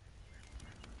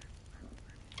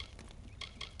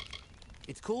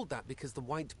 It's called that because the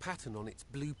white pattern on its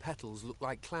blue petals look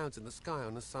like clouds in the sky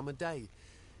on a summer day.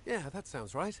 Yeah, that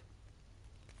sounds right.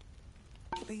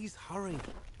 Please hurry.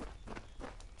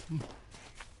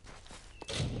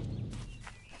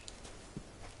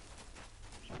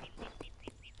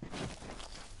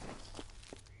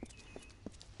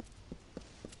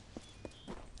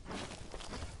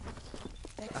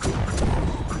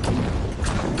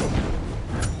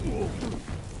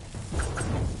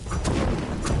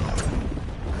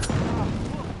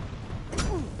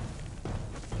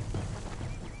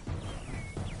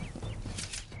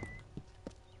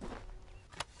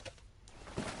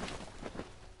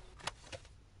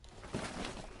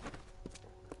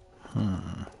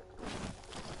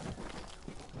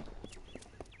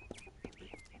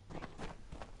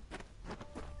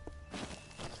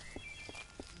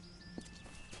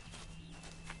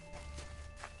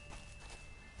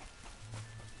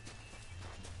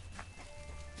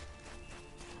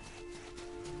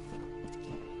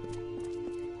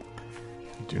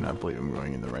 Do not believe I'm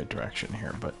going in the right direction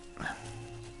here, but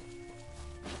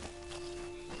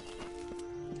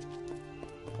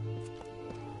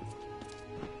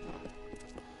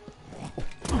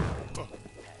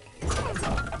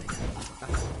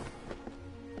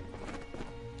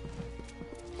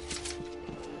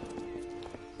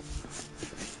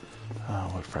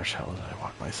what fresh hell did I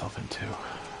walk myself into?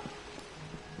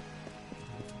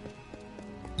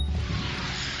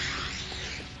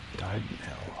 Died in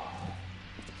hell.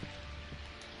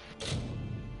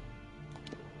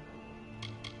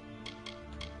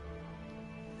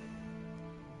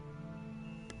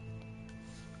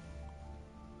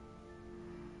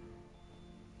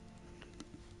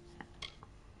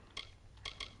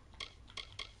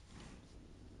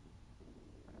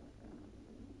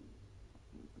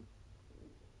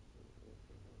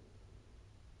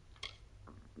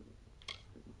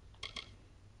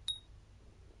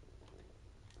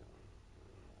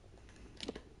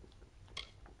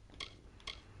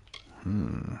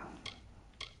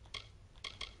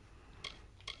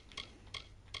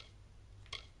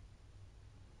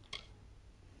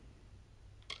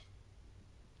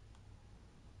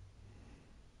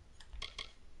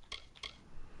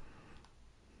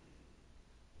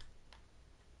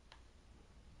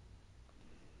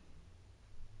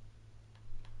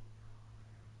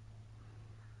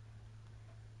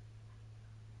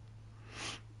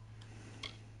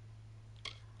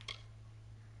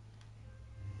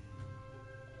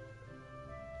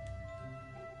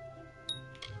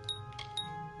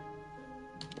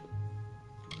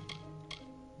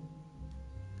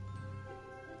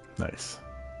 Nice.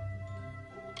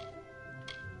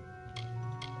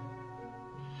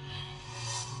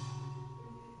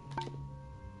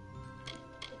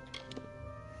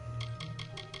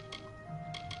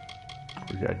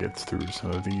 We gotta get through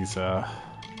some of these, let's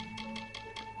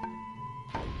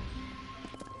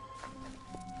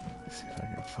see if I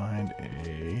can find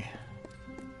a...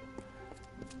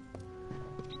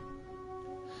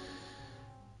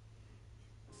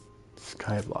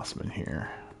 Sky Blossom in here.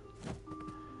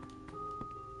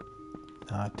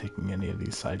 Not taking any of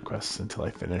these side quests until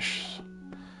I finish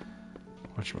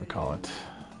whatchamacallit.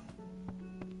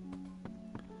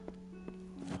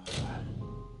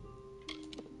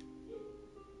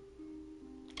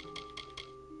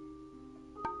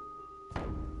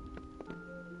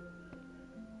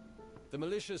 The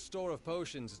militia's store of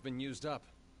potions has been used up.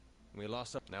 We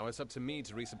lost up. Now it's up to me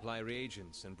to resupply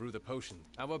reagents and brew the potion.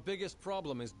 Our biggest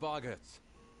problem is boggarts,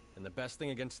 and the best thing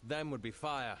against them would be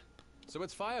fire. So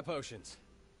it's fire potions.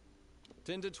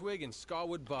 Tinder twig and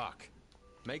scarwood bark.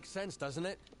 Makes sense, doesn't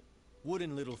it?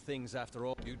 Wooden little things after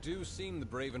all. You do seem the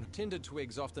brave and tinder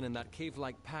twigs often in that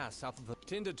cave-like pass south of the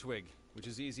tinder twig, which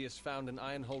is easiest found in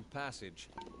Ironhold Passage.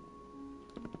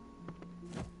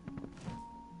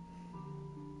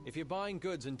 If you're buying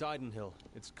goods in Didenhill,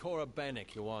 it's Cora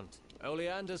Bennick you want.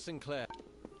 Oleander Sinclair.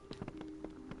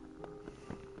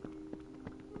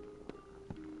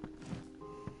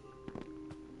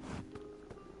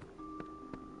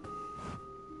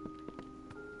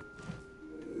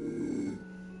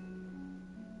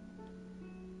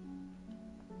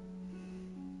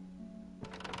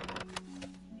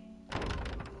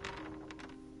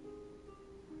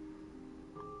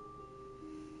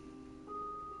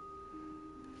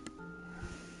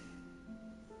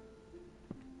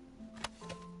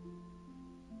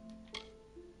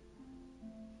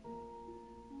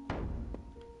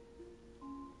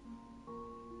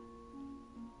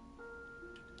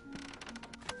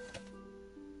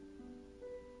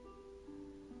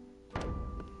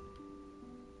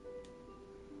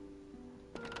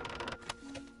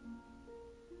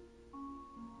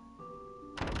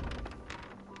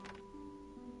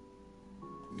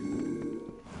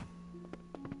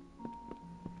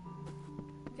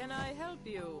 Can I help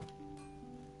you?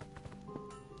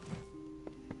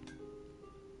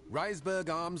 Reisberg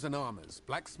Arms and Armors,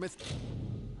 blacksmith.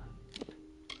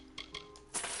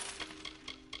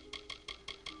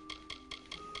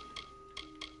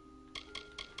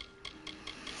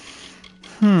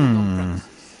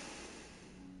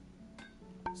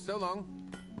 So long.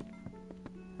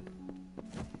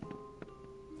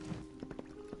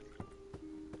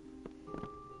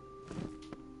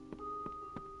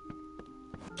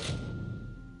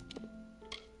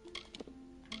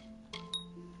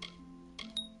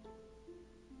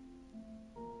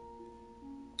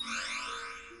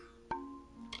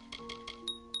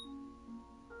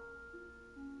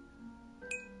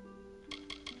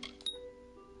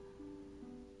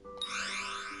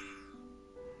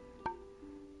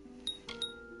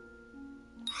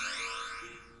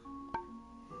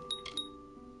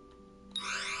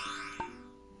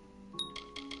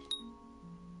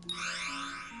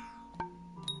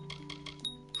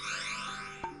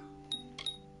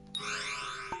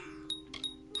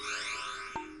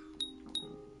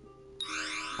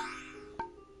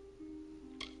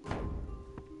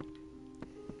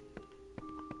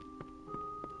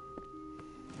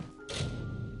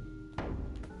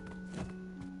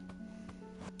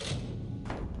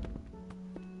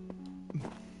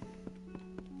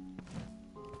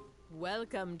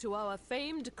 Welcome to our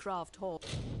famed craft hall.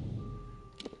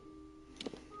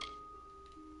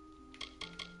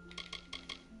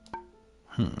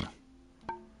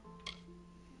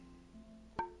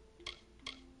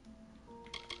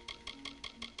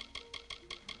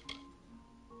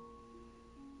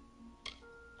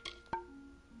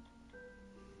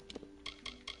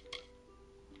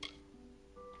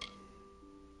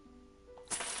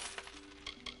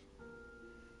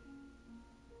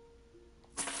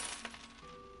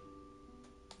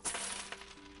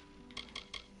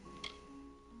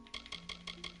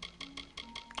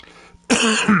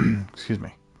 Excuse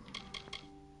me.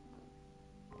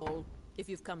 If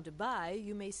you've come to buy,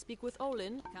 you may speak with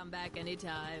Olin. Come back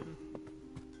anytime.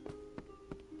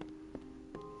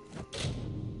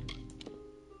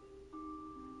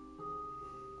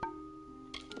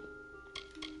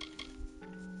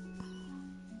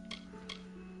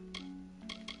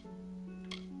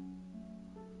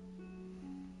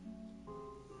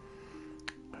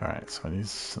 Alright, so I need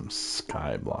some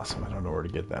Sky Blossom. I don't know where to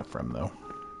get that from, though.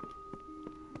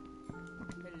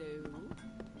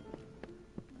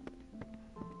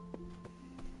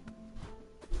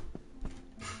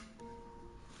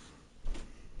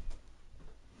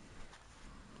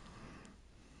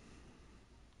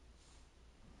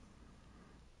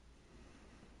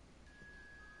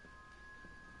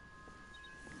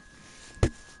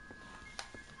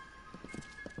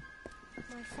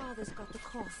 My father's got the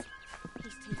cough.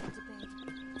 He's taken to bed.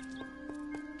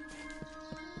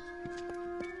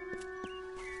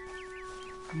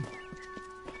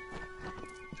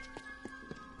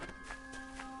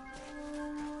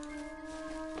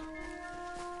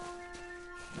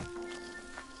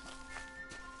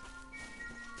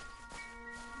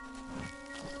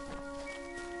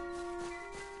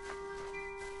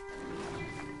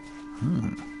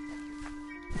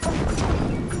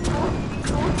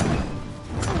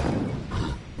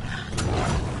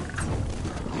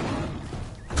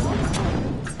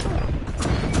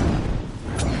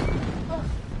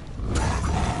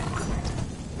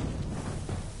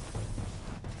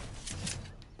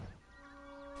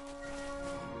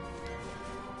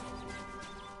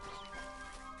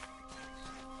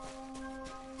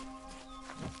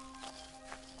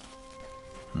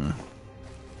 Oh.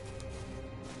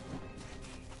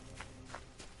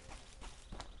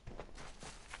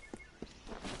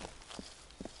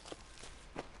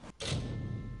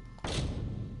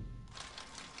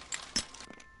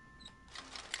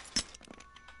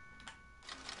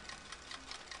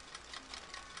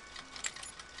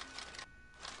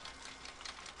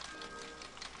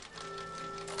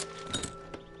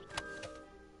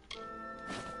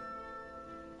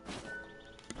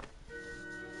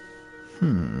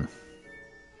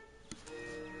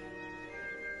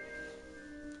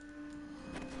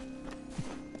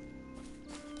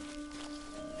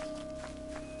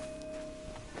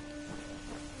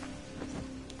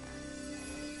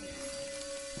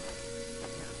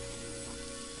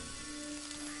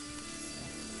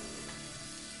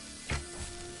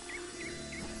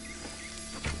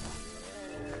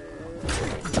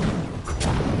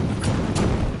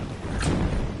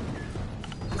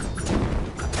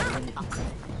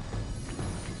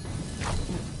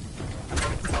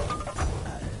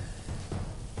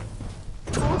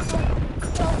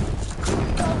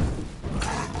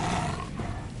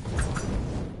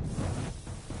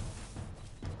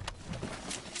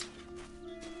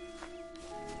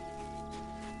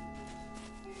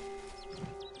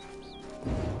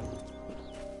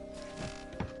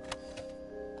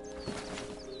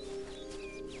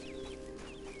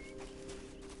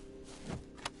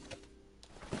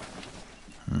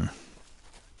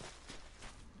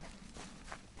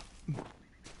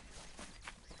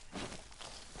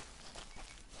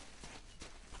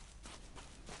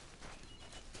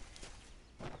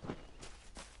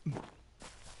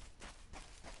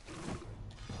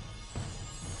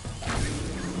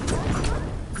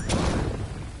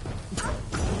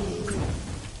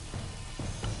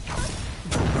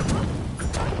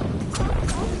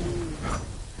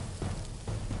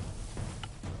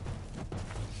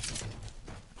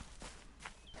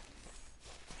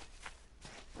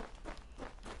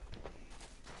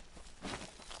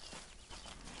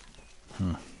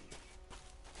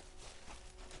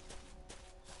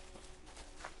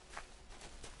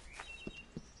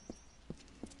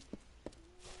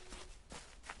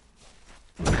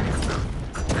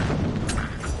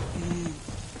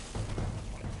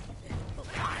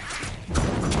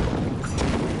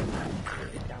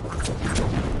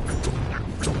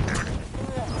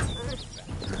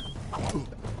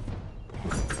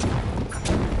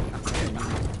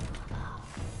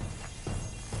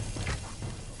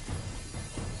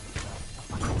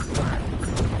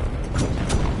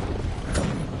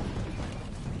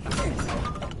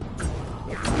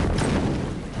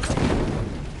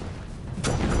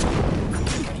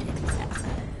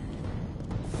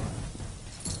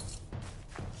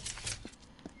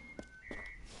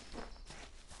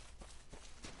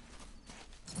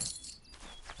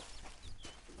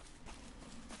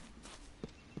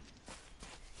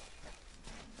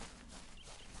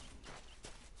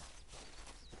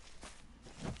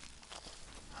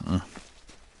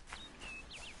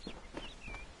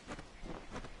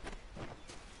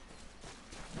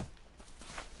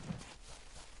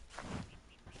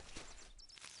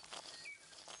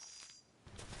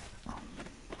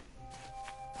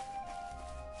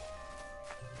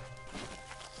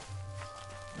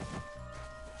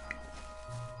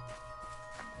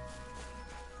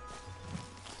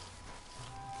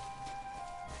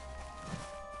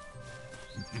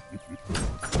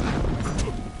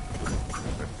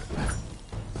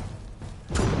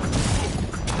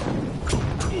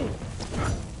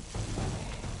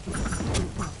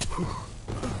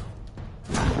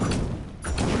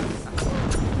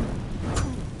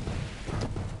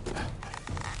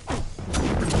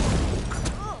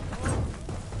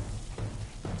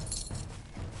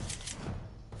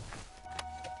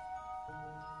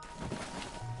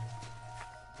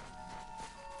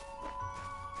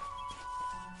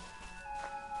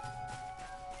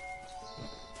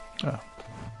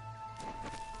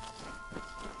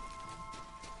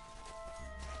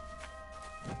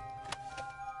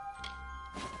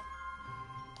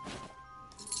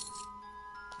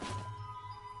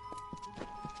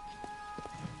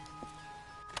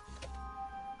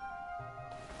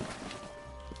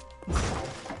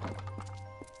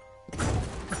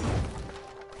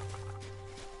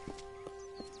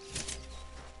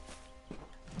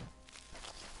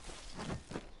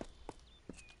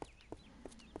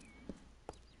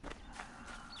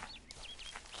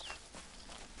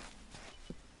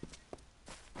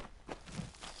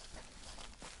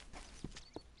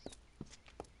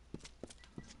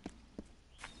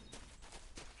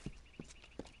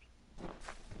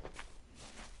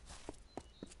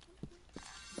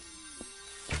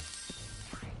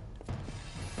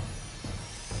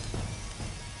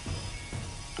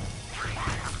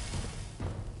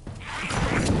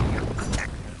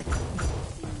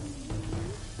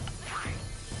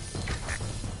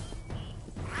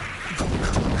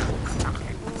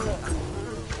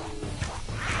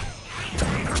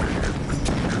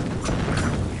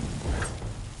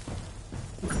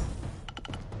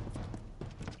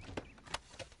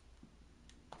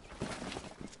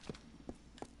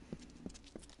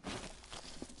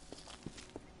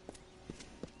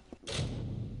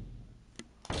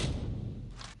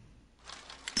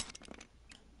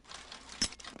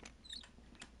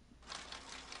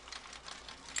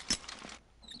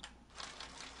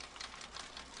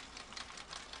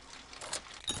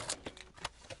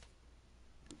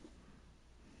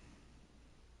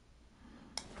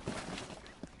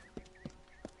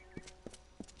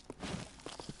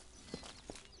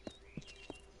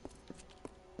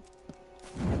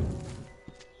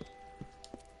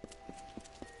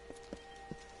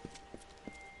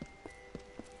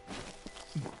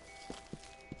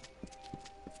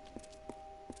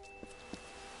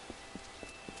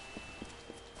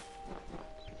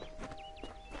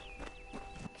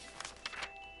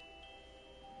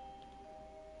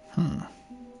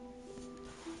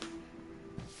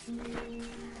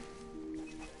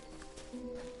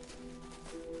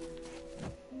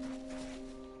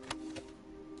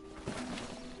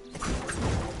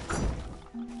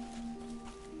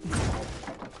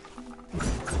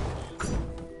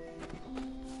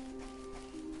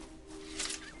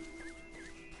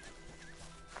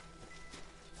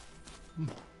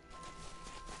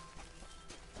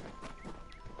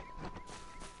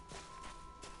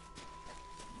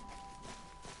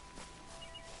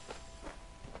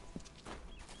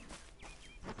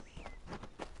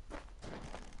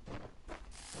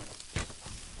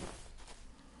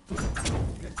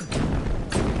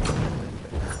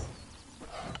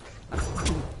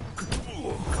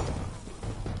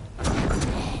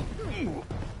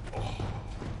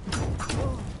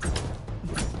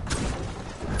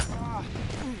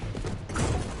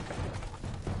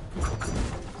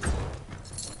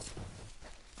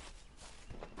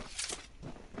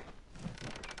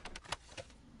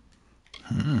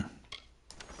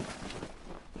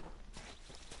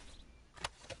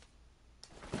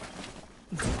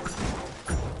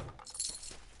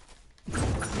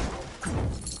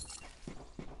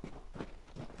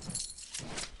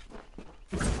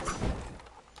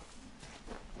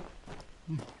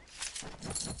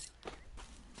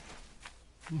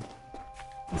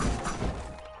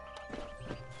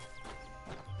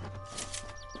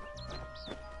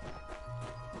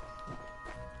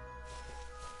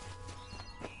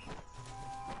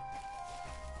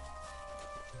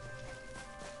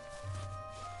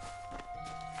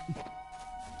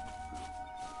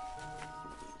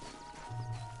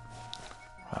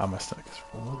 Wow, my stomach is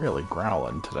really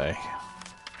growling today.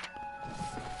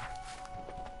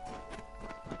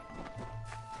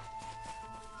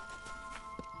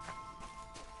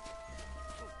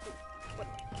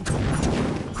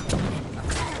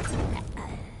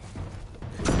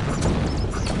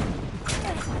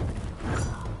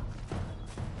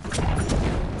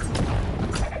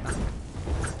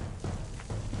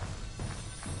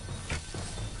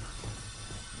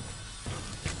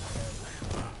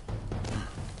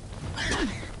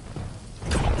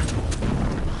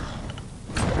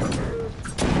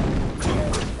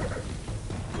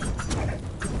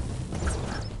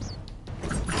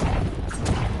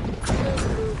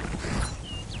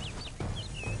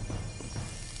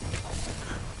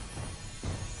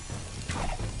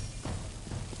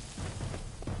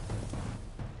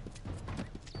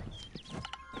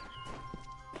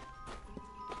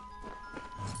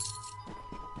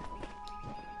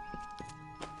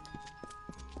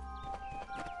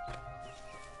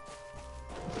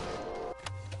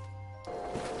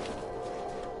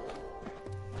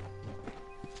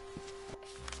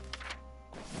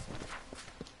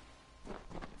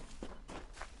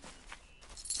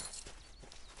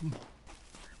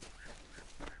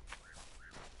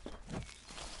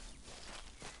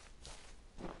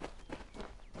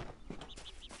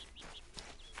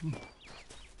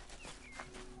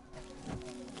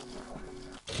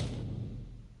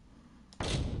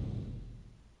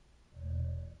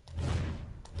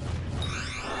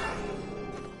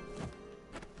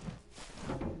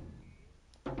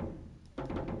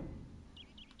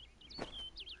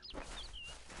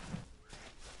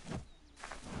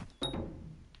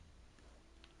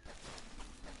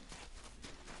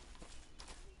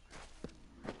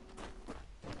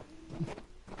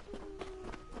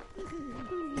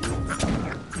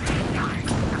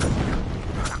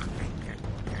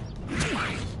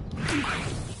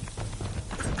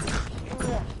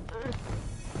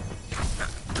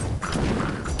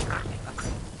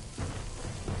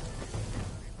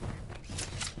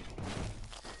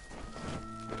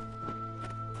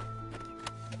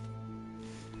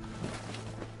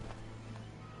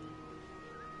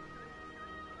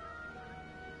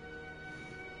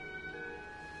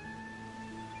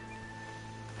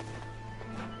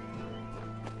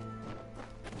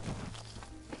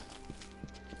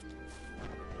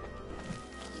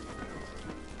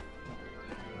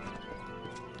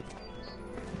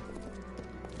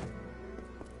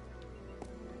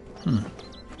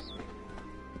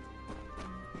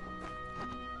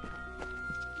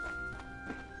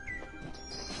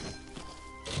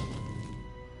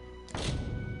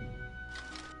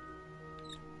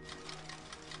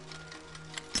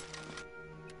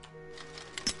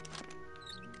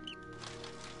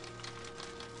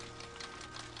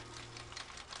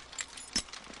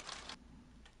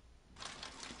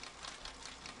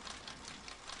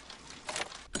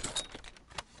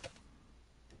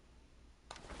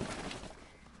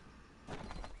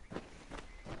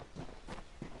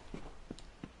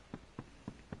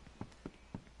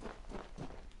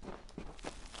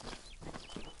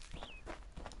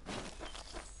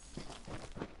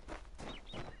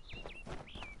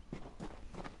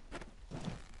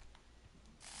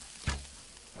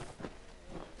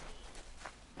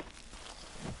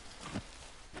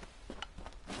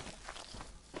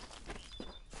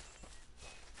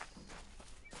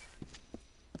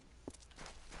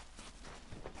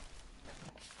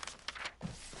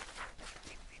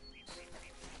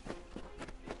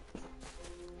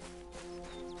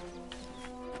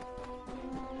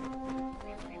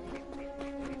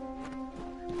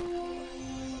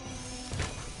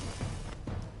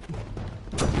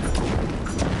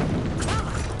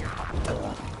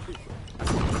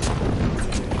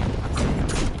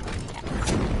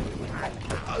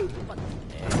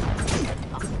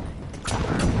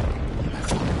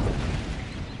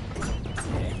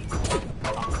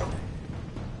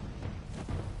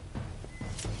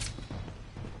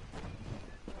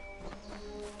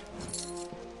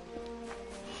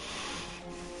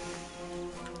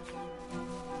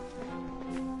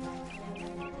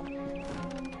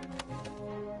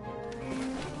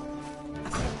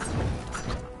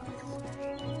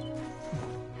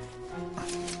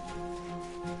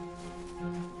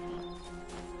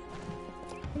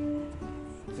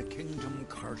 kingdom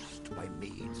cursed by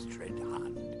maid's dread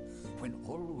hand, when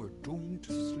all were doomed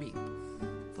to sleep,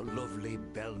 the lovely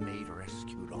Bellmaid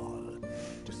rescued all,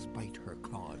 despite her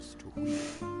cause to weep.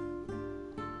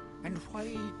 And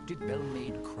why did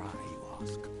Bellmaid cry, you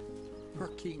ask? Her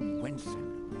king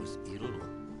Wenson was ill.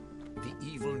 The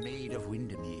evil maid of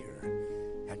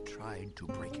Windermere had tried to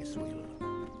break his will.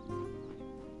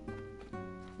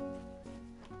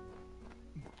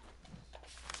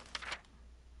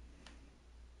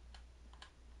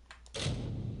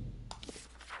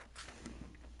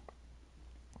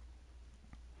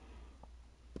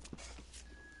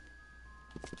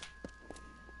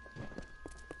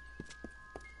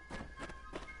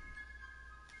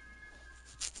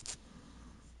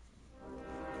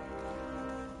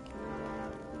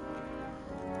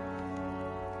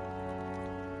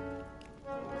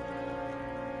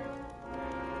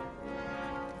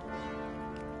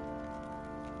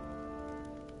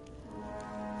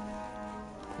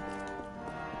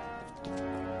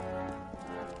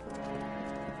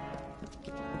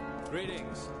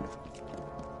 Greetings.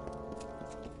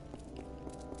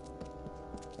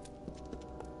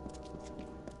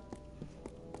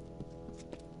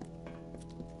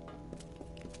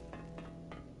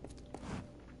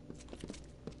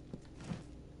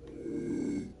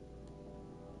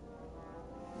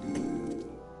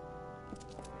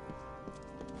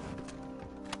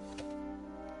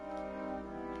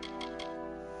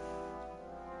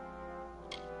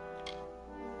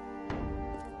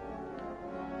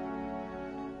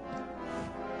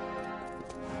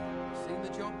 Seen the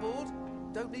job board?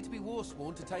 Don't need to be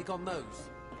warsworn to take on those.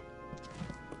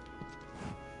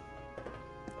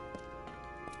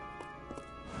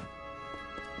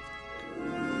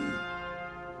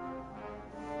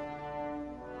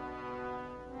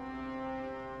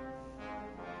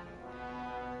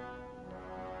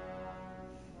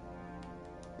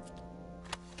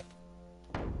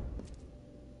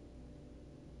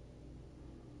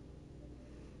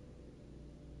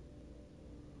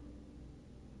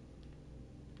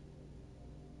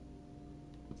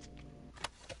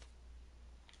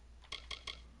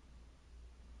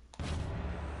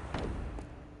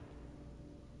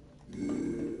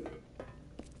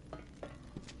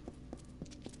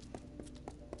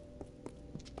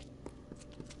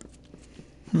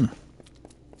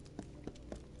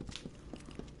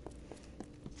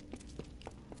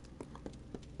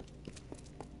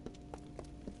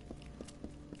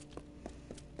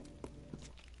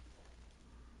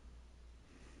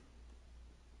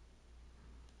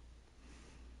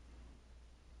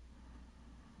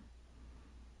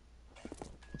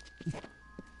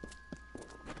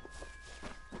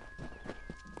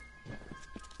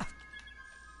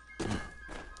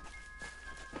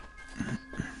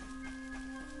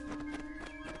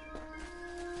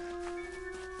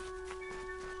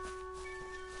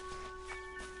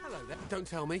 Hello there. Don't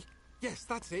tell me. Yes,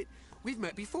 that's it. We've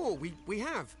met before. We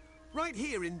have. Right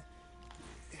here in...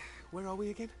 Where are we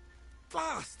again?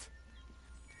 Blast!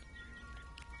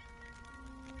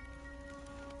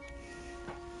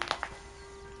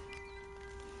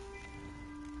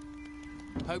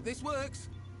 Hope this works.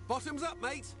 Bottoms up,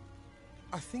 mate.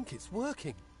 I think it's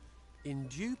working.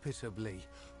 Indubitably.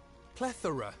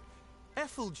 Plethora.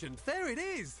 Effulgent. There it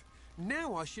is.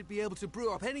 Now I should be able to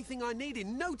brew up anything I need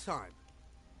in no time.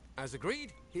 As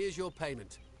agreed, here's your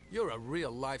payment. You're a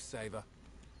real lifesaver.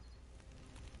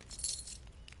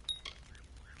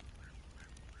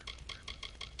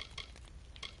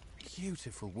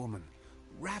 Beautiful woman.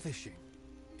 Ravishing.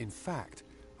 In fact,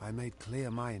 I made clear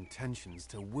my intentions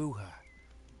to woo her.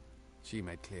 She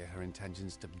made clear her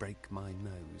intentions to break my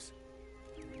nose.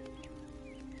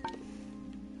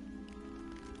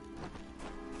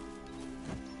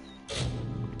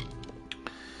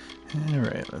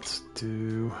 Alright, let's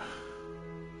do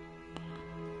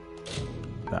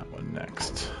that one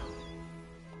next.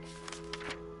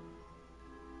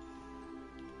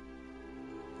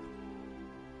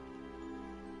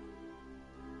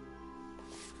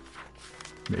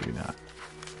 Maybe not.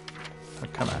 Oh,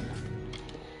 come on.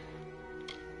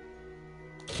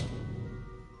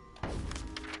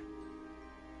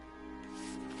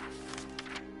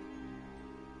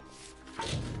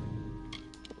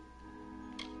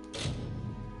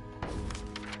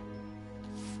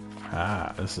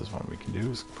 Ah, this is one we can do.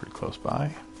 It's pretty close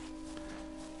by.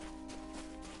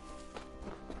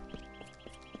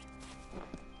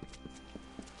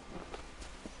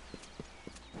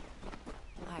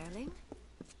 Hireling?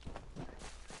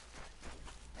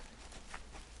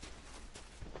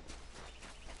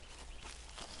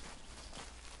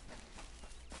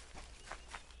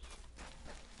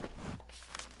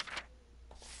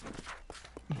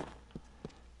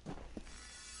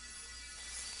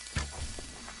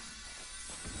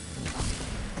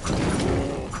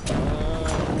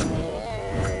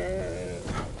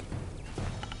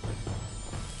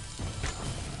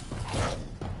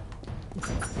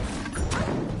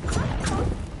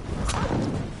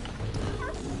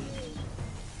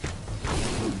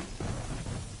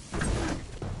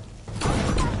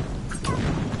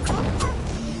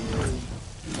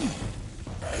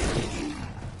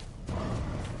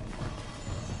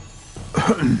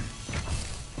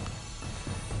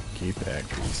 Keep that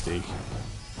greasy.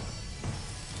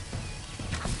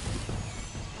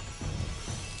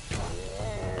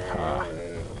 Ha.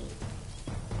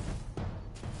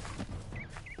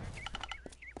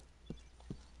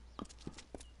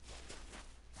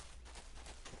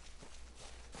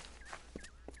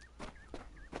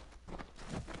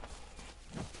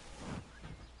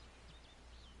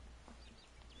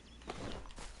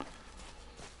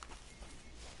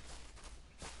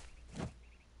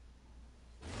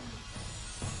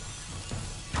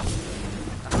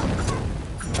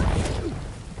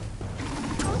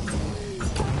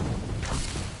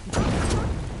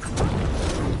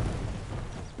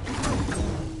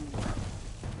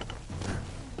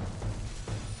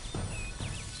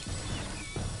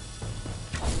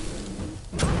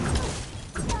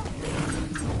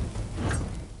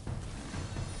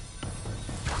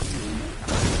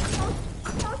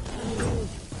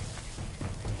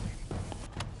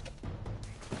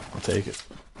 Take it.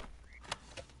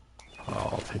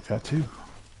 I'll take that too.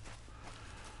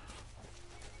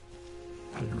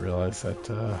 I didn't realize that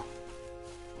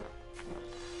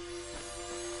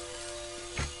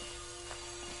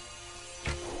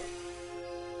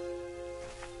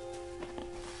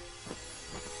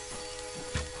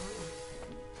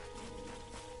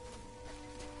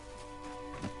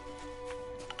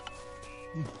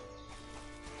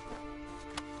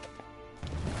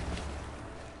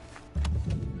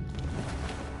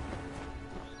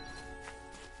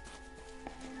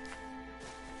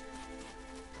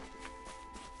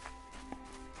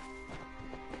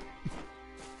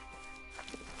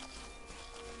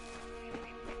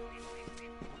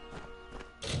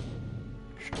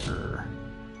sure.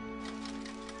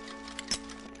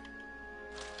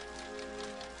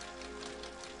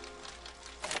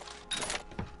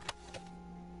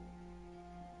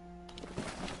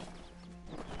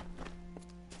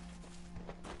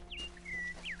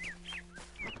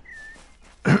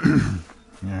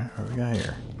 Yeah, what we got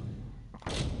here?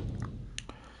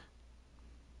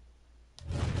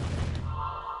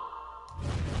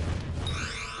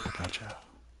 Gotcha.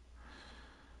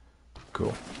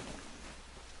 Cool.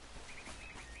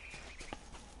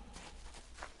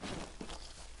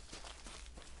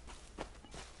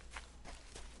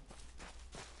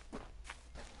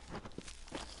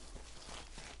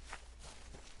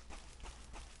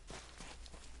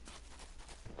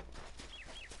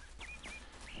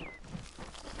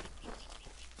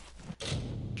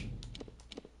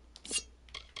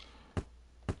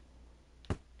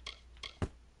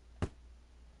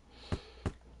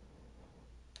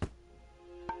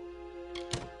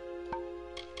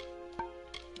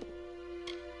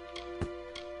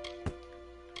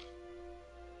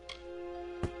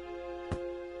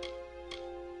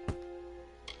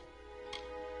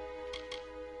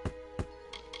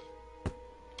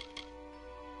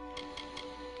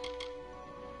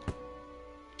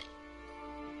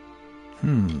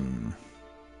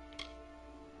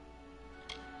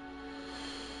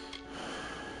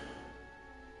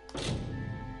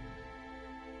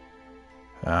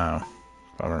 Oh,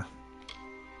 bummer.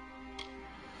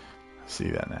 I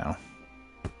see that now.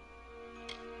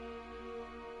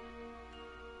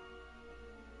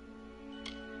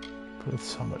 But it's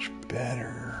so much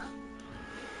better.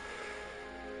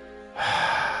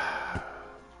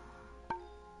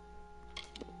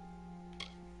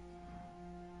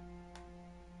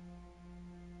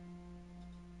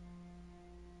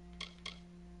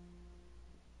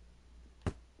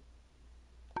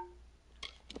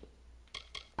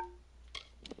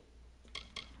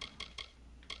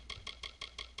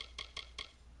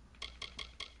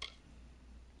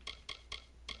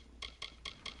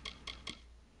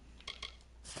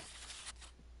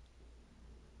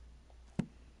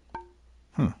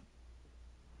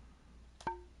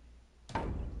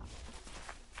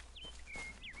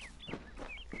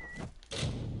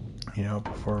 You know,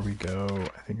 before we go,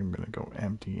 I think I'm going to go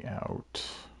empty out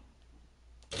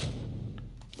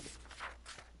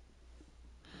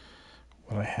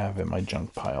what I have in my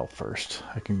junk pile first.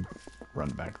 I can run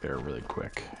back there really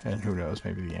quick, and who knows,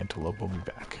 maybe the antelope will be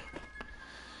back.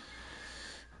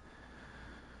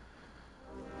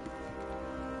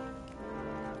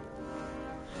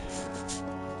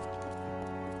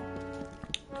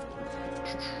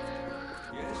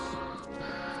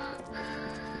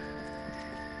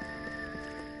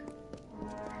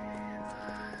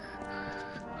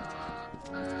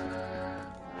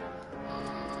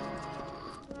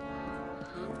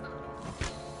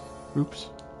 Oops.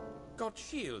 Got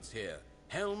shields here,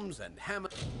 helms and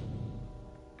hammers.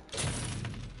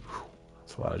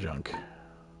 That's a lot of junk.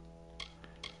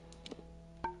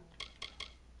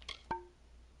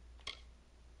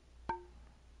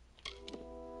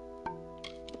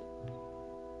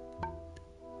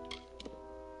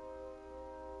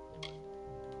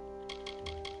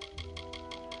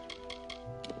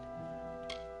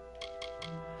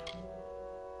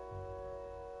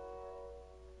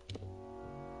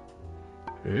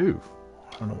 Ooh.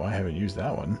 I don't know why I haven't used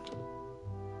that one.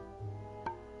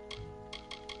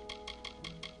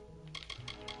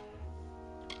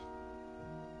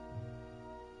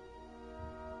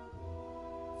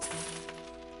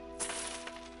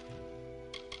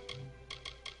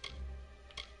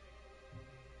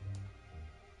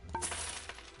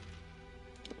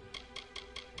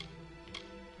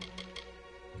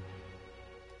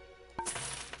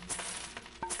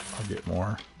 I'll get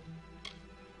more.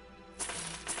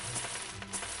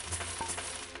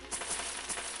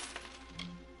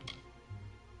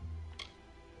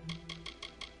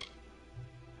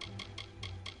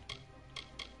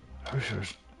 I wish there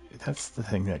was, that's the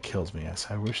thing that kills me.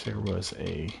 I wish there was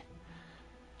a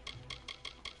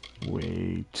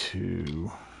way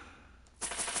to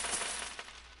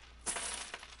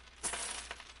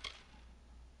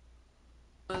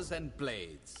and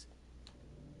blades.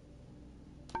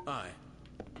 Aye.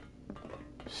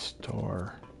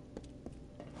 store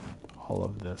all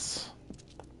of this.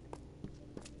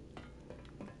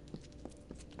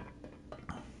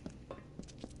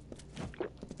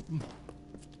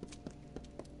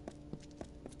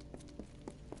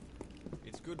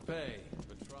 It's good pay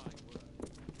for trying work.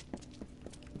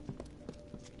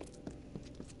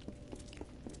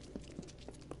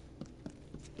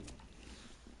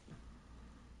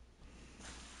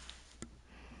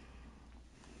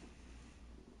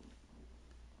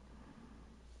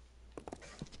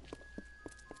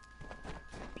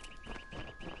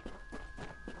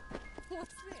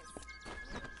 What's this?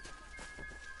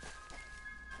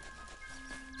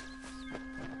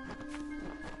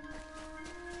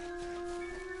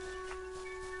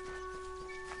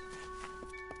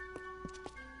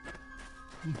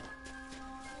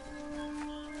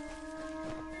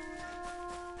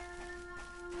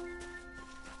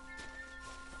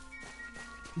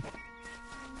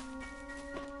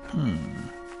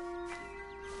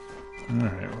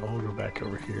 Alright, well, we'll go back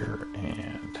over here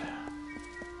and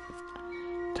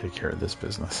take care of this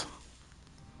business.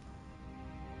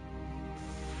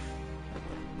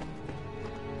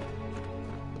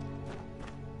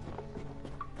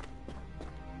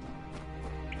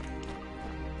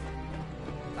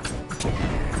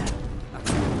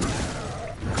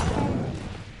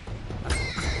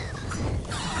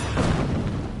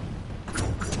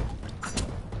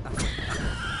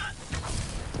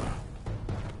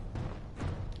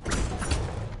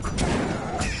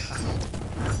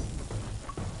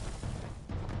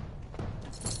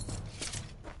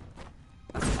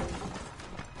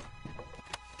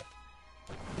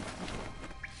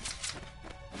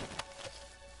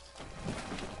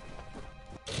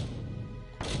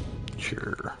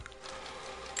 Sure.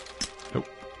 Nope.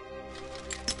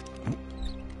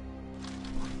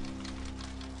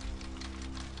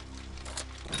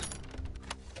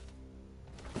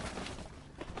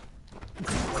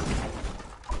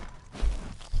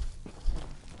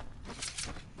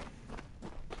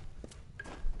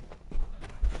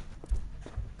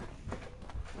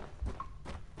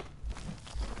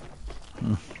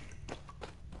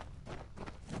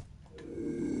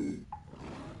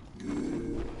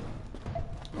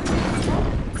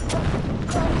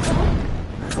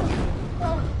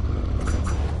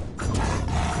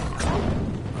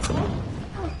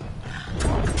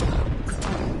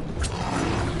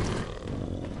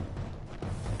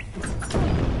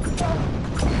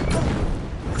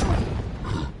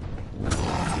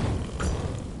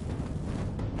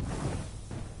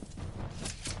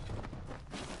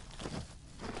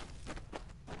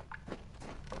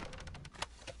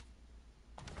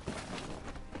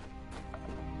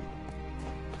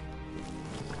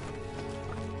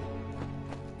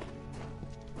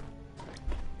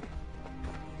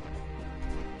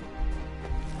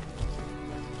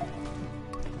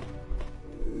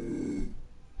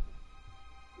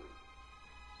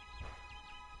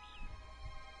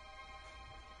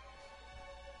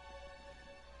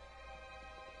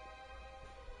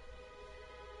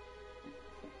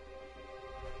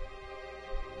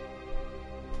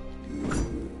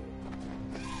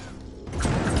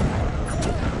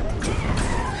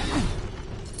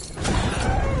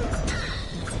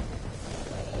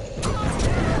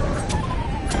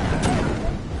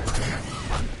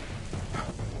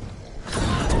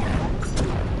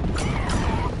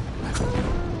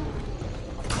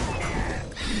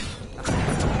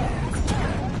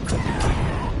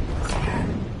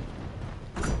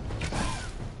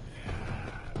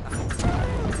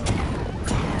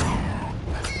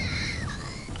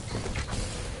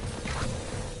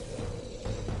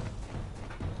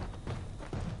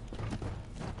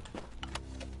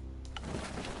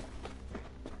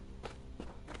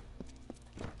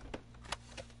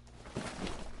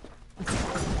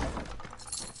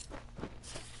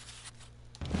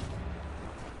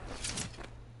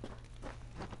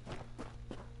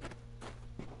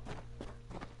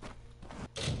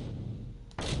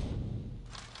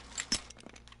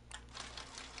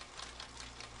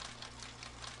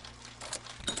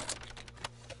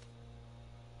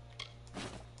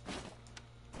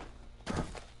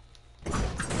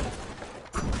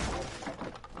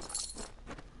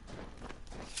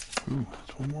 Ooh,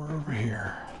 there's one more over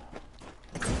here.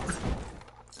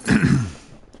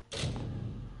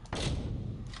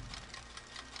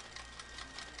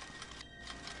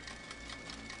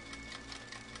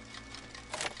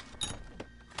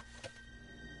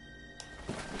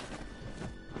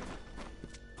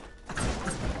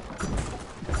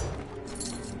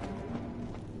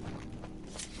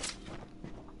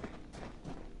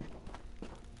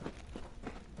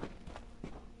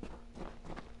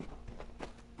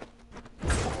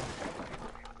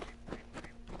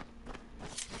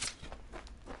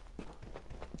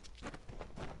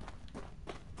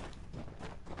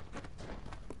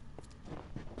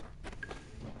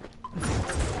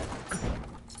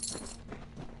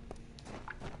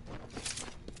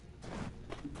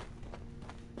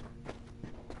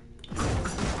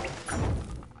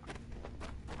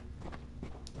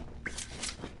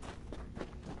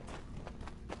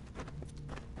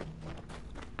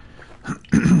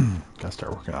 Gotta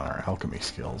start working on our alchemy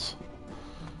skills.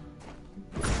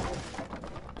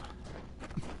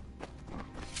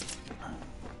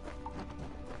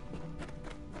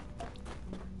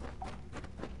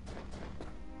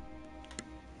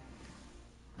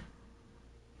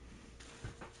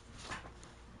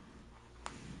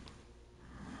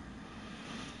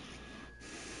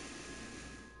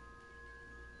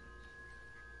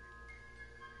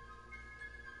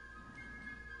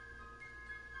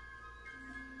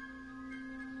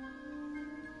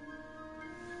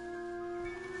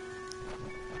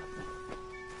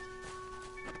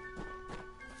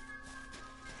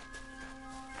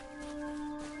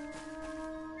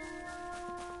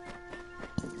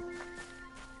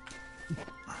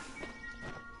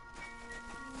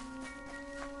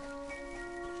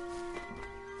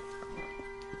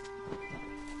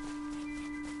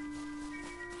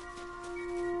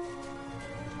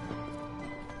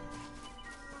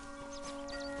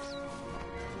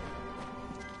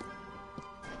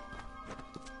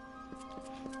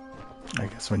 I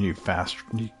guess when you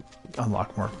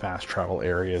unlock more fast travel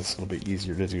areas, it'll be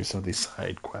easier to do some of these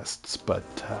side quests, but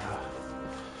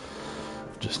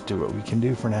just do what we can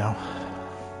do for now.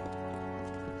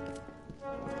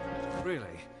 Really,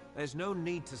 there's no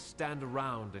need to stand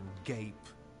around and gape.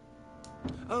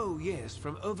 Oh yes,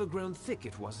 from overgrown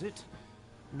thicket, was it?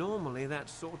 Normally that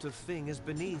sort of thing is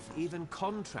beneath even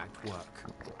contract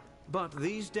work. But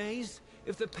these days,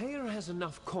 if the payer has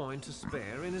enough coin to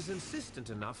spare and is insistent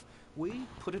enough, we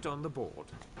put it on the board.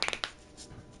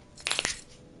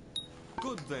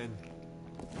 Good then.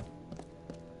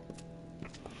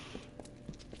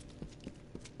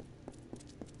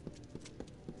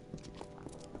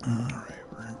 Alright,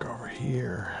 we're gonna go over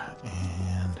here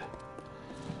and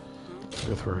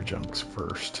go through our junks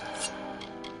first.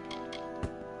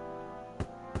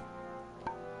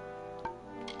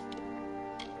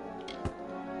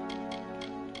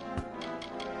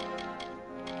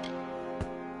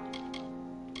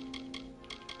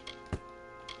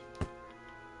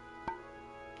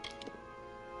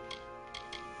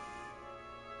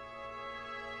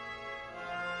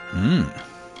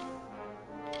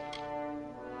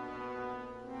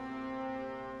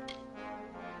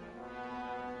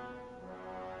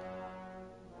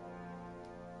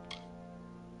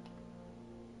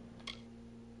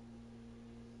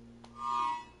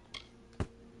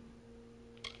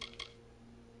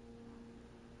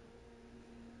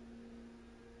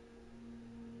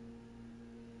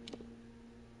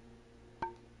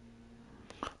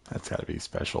 That's gotta be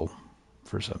special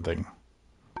for something.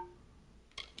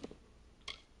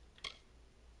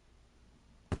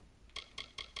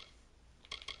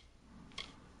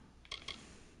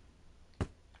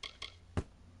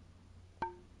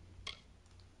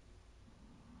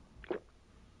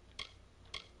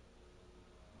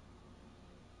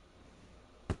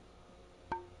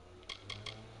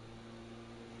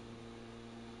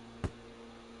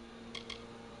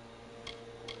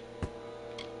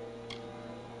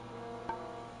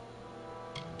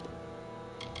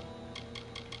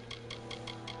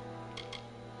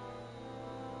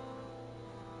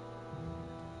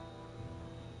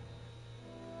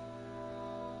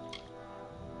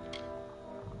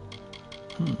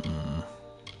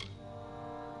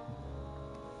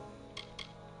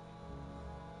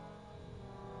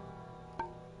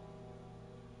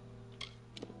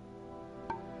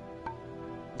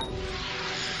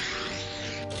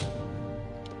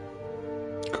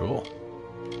 Cool.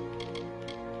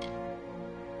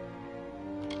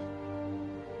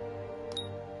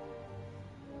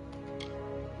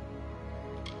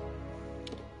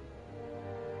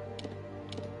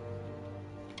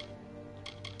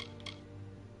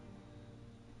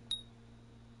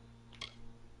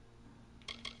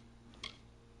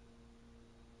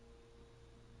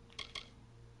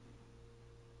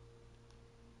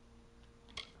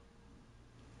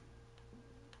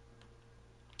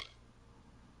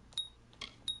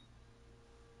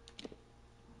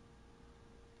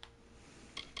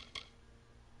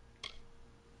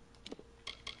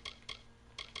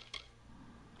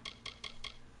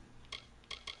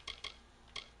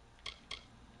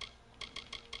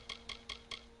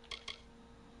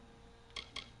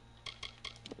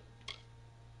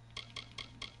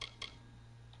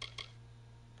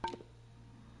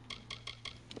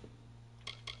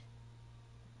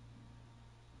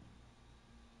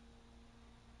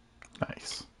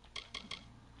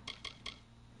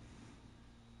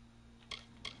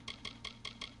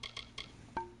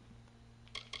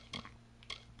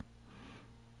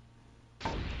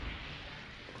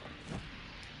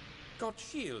 got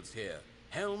shields here.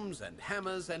 Helms and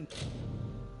hammers and...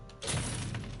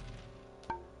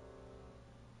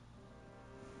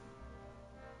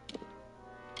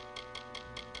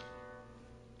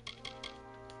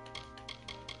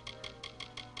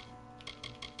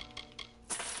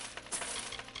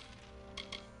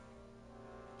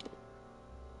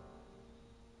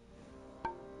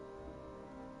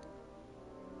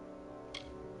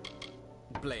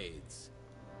 blades.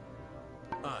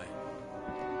 Aye.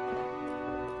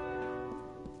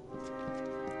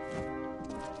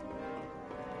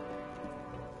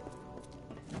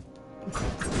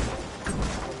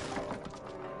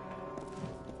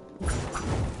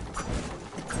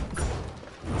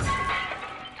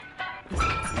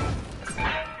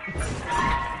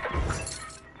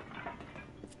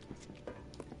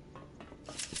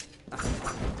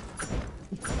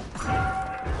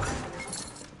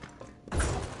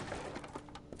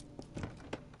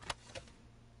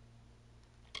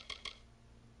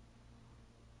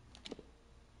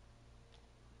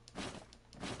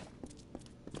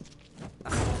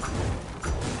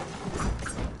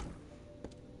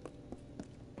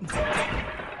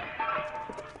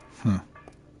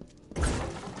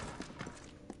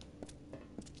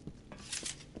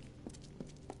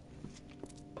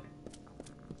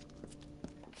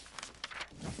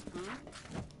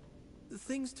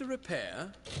 Things to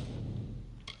repair?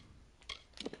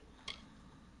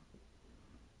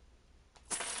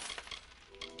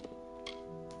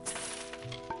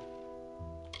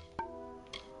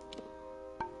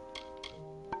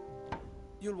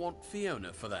 You'll want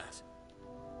Fiona for that.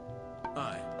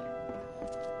 Aye.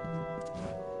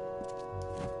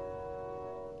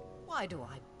 Why do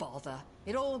I bother?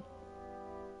 It all...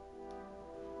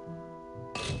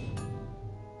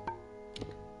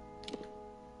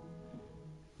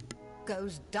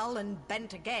 goes dull and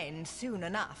bent again soon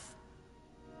enough.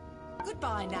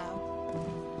 Goodbye now.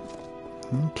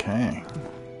 Okay.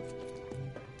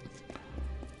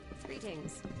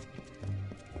 Greetings.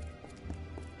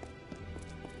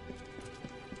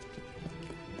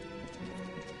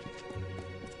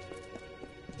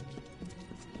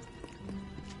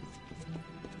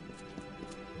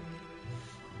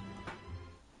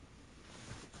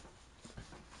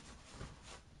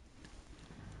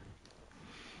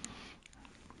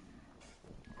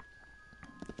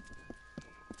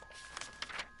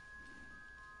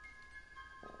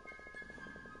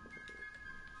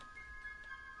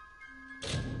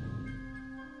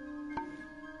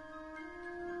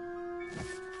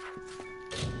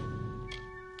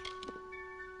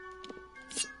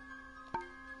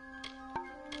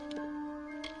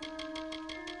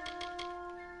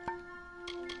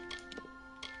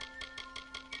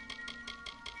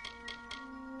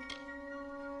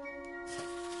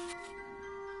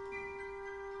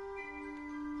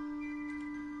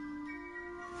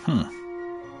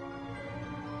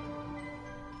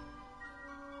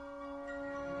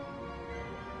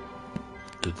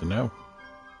 Good to know.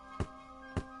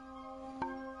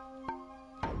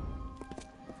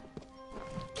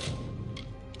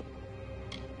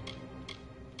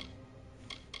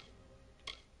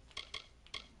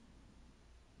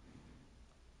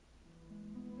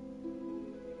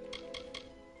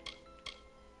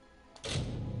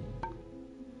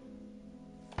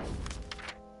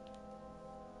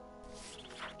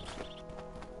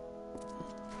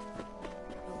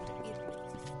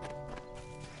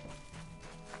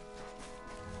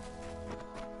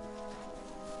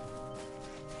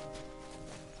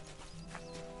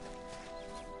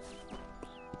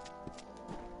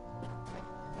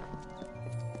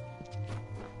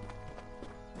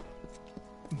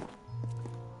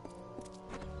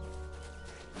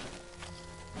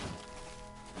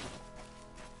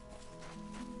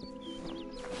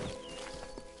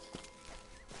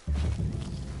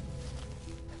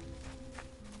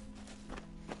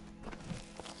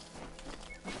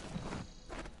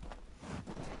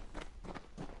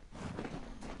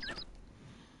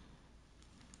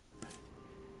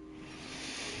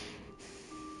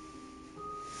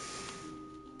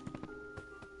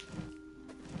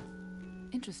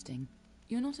 Interesting.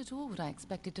 You're not at all what I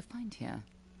expected to find here.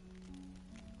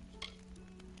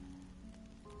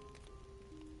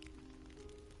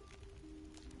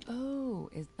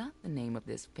 Oh, is that the name of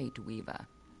this Fate Weaver?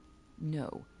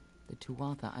 No, the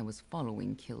Tuatha I was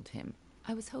following killed him.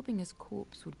 I was hoping his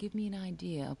corpse would give me an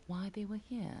idea of why they were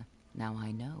here. Now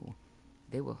I know.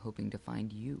 They were hoping to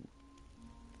find you.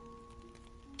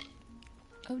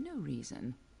 Oh, no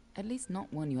reason. At least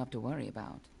not one you have to worry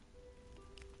about.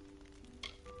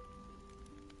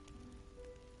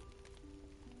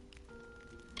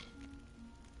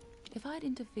 If I'd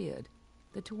interfered,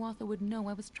 the Tuatha would know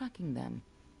I was tracking them.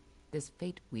 This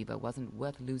Fate Weaver wasn't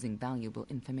worth losing valuable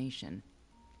information.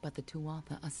 But the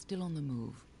Tuatha are still on the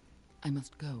move. I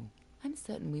must go. I'm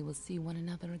certain we will see one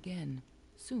another again.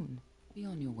 Soon. Be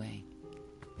on your way.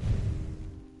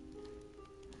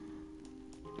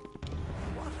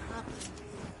 What happened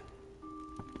here?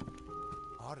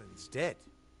 Arden's dead.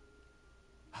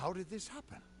 How did this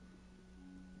happen?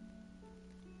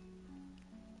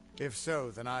 If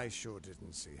so, then I sure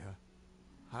didn't see her.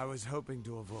 I was hoping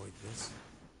to avoid this,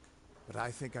 but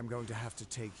I think I'm going to have to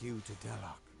take you to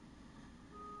Delok.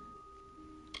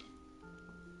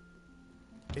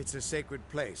 It's a sacred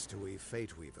place to we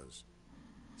Fate Weavers.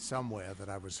 Somewhere that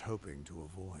I was hoping to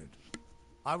avoid.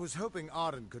 I was hoping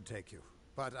Arden could take you,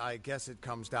 but I guess it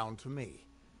comes down to me.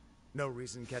 No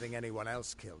reason getting anyone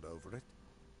else killed over it.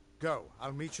 Go,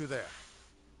 I'll meet you there.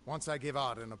 Once I give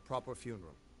Arden a proper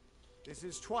funeral. This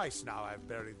is twice now I've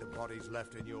buried the bodies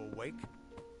left in your wake.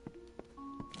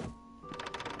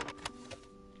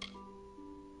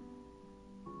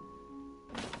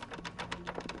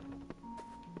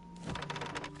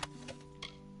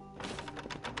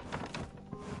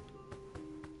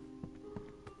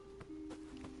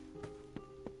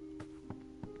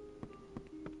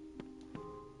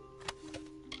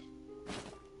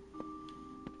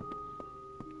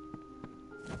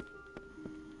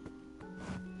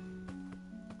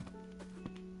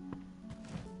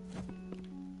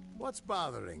 What's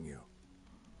bothering you?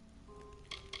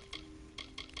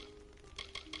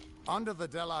 Under the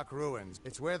Delok ruins,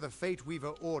 it's where the Fate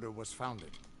Weaver Order was founded.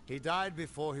 He died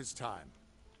before his time,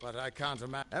 but I can't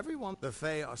imagine. Everyone, the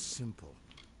Fae are simple.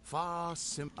 Far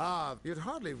simple. You'd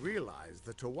hardly realize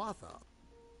the Tuatha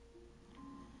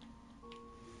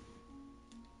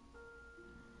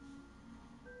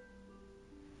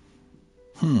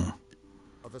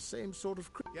are the same sort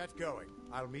of Get going.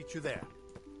 I'll meet you there.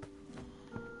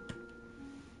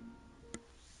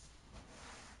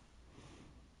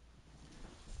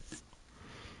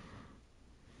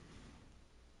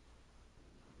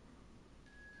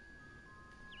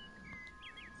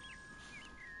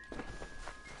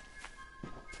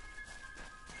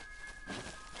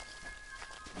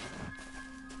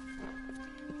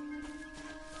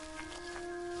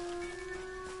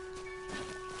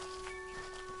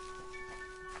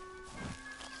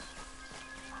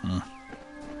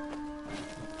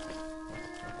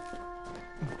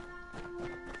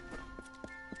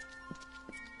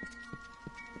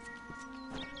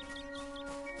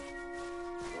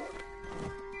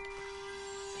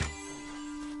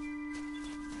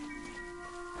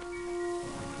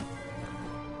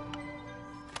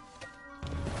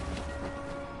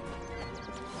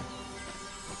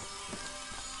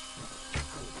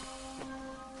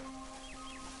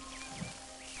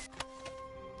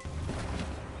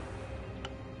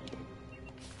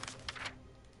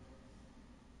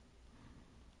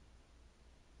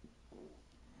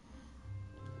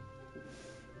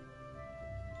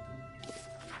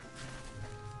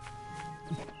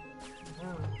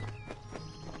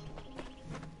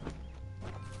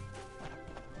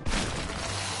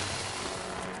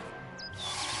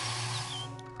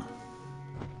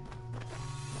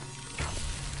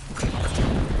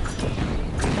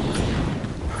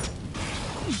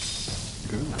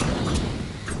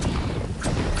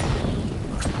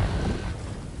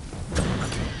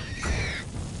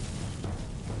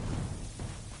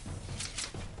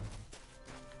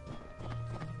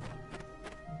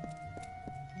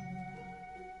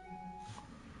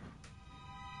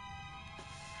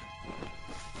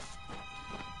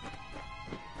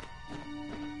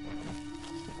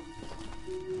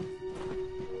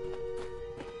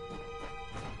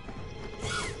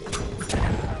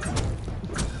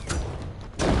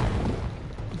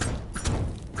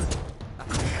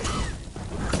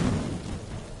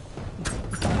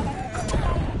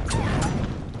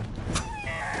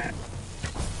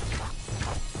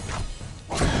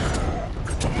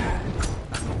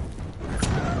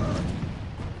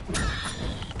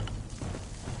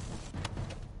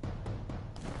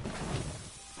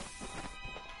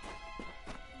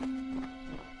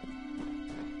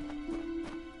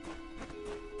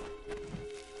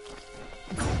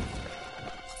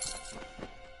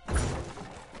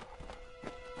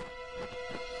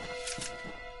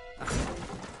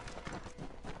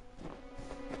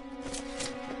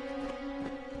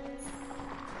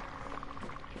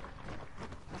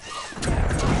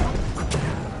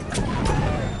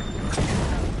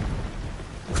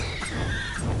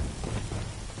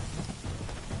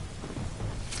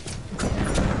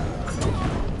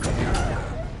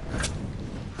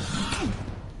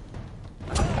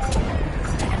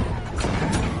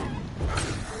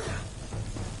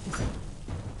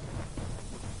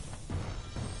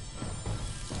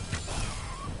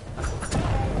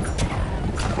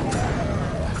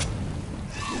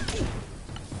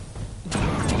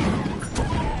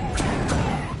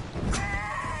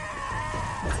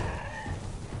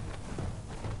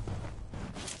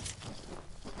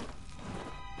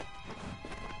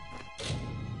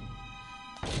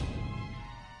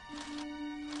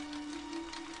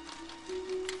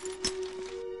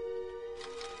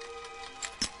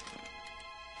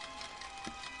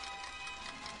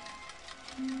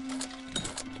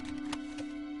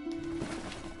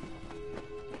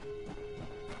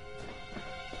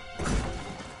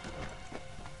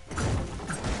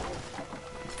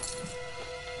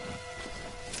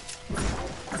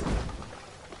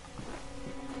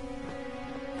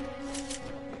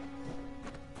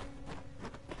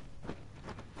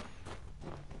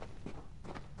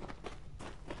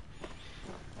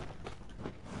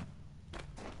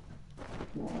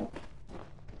 I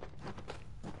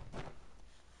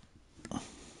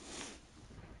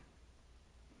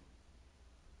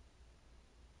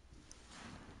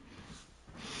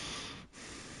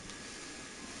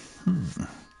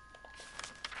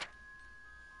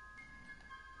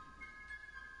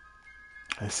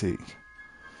see.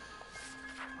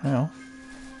 Well.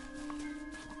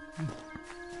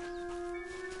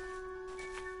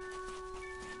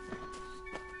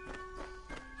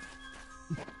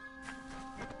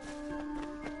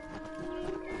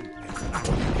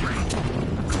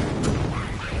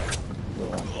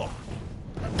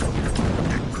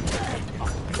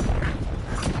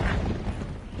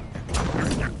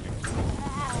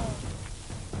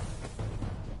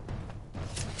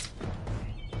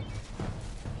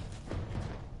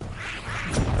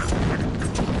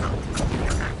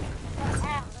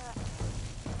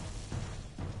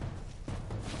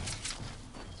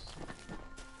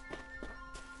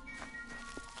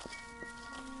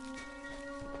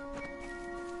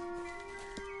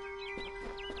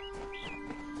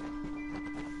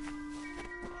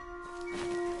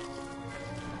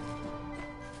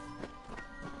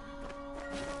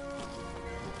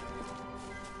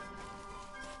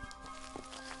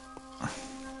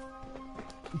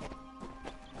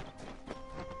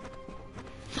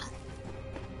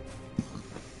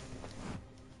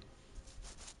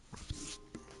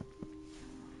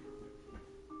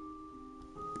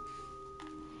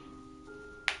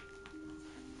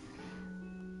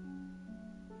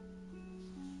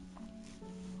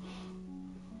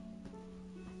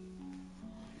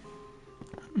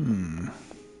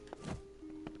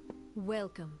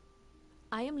 Welcome.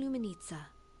 I am Luminitza.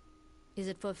 Is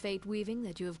it for fate weaving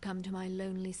that you have come to my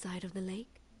lonely side of the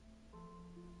lake?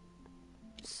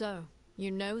 So,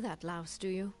 you know that louse, do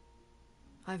you?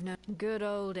 I've known good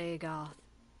old Agarth.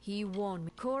 He warned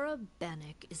me. Cora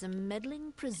Bannock is a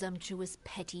meddling, presumptuous,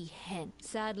 petty hen.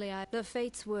 Sadly, the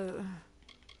fates were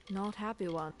not happy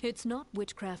ones. It's not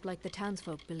witchcraft like the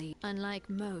townsfolk believe. Unlike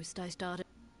most, I started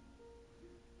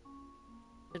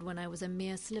when I was a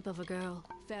mere slip of a girl.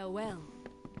 Farewell.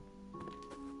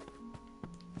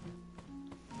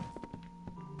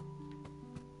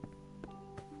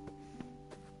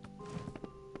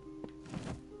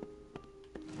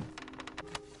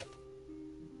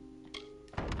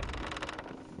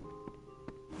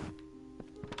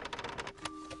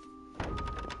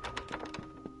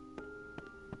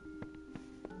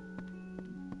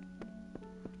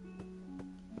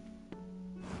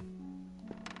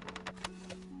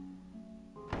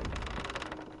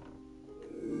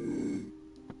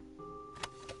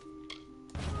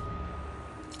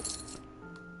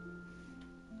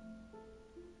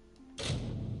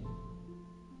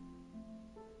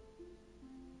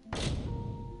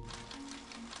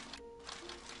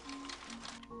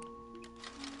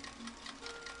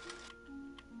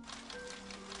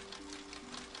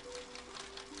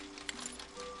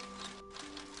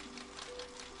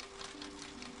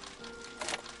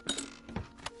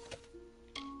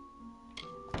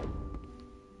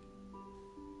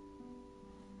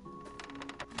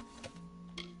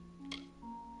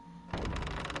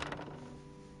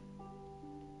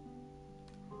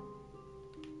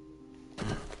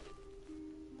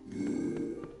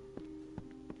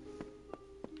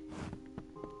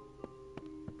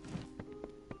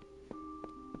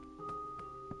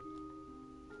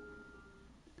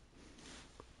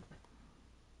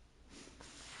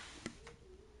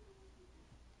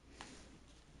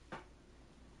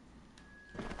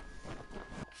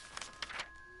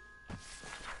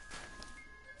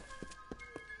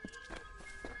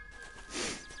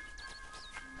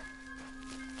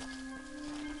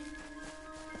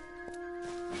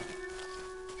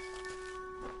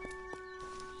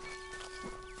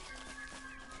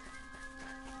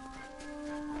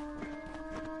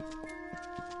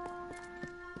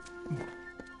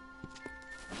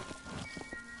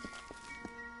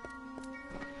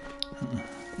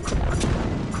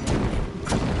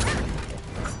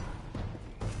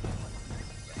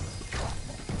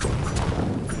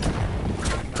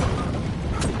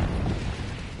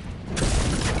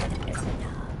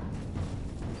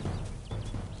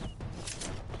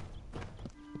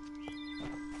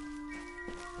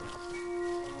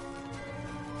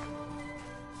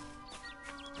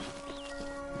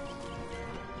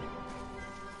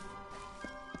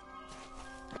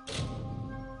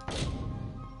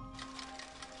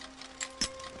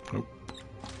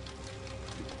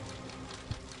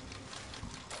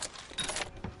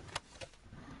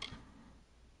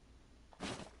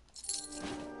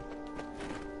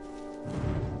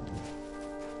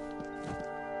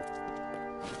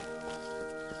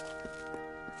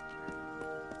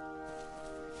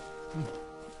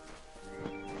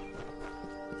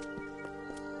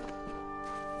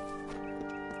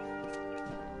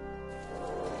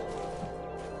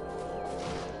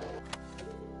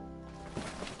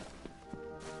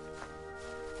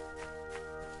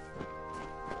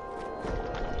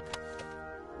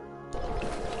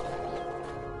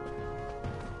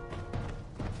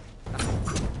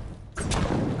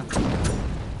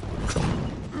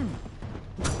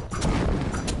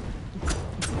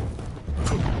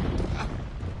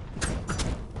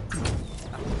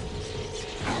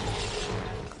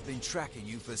 Tracking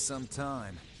you for some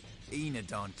time.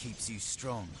 Enadon keeps you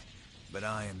strong, but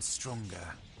I am stronger.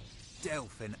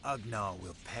 Delph and Ugnar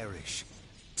will perish.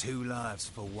 2 lives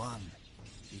for one.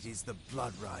 It is the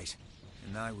blood right,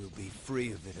 and I will be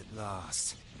free of it at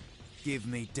last. Give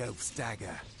me Delph's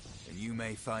dagger, and you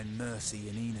may find mercy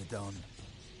in Enadon.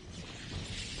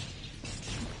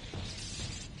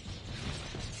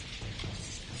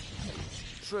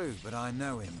 True, but I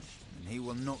know him. He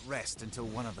will not rest until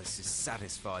one of us is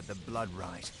satisfied the blood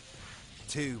right.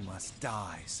 2 must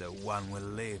die, so 1 will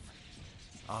live.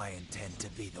 I intend to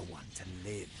be the one to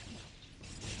live.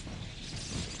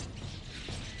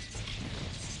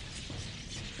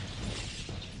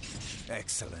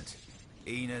 Excellent.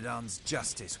 Enadon's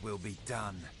justice will be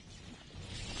done.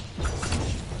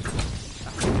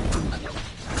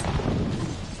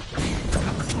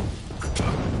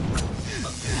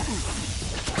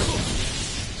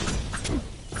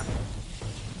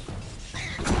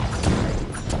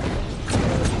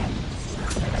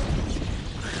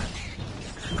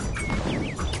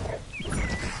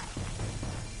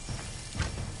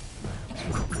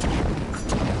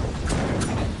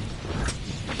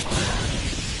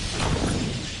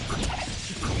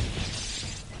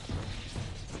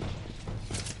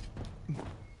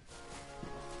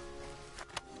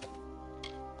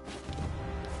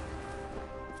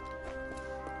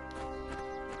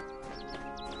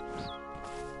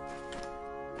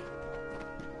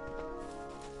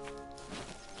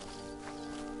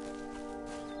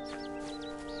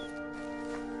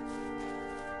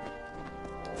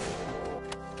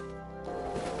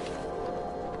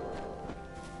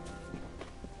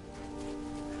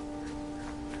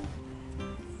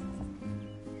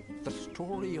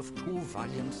 Story of 2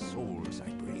 valiant souls I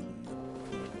bring.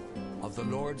 Of the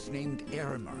lords named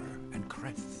Ermer and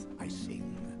Kreth I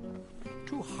sing.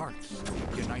 2 hearts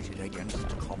united against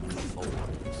common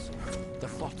foes. The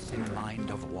thoughts in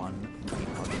mind of one,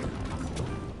 the other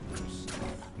knows.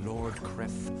 Lord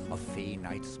Kreth of Fey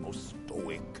Knight's most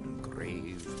stoic and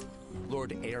grave.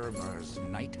 Lord Ermer's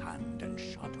night hand and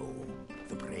shadow,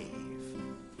 the brave.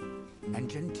 And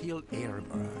genteel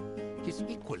Ermer, his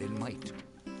equal in might.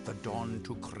 The dawn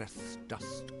to Kreth's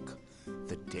dusk,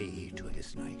 the day to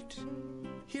his night.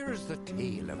 Here's the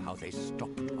tale of how they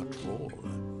stopped a troll.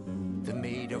 The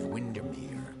Maid of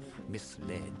Windermere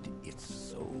misled its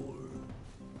soul.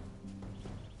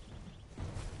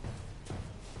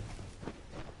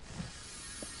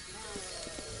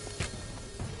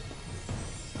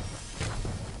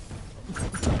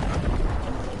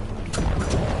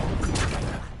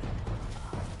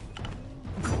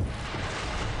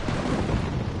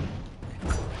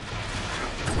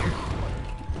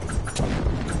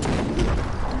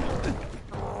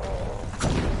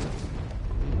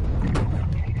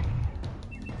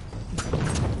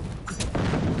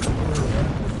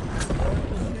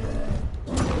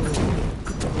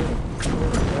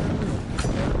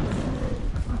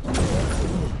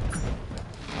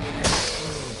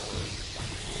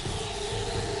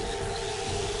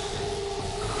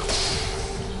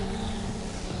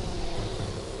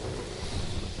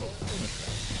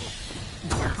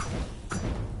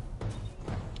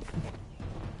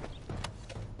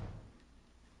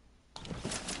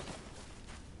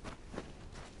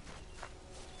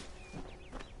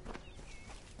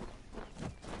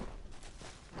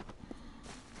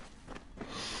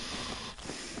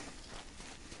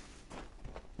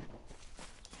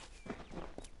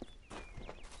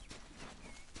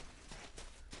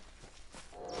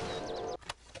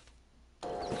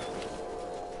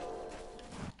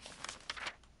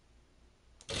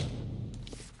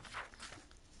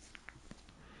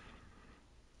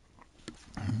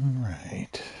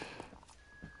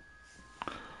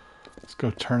 Go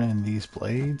turn in these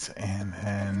blades, and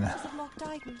then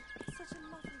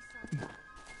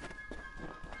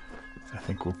I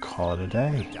think we'll call it a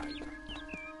day.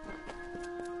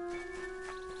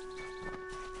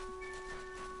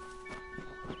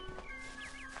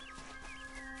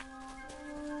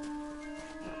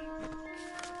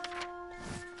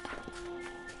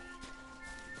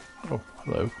 Oh,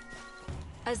 hello.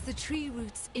 As the tree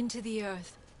roots into the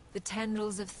earth, The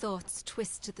tendrils of thoughts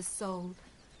twist to the soul.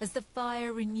 As the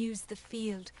fire renews the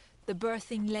field, the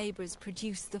birthing labors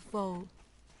produce the foal.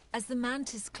 As the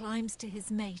mantis climbs to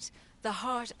his mate, the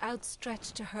heart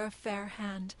outstretched to her fair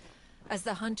hand. As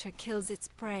the hunter kills its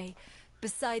prey,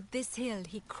 beside this hill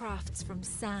he crafts from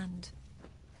sand.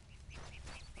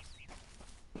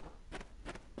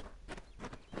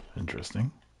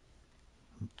 Interesting.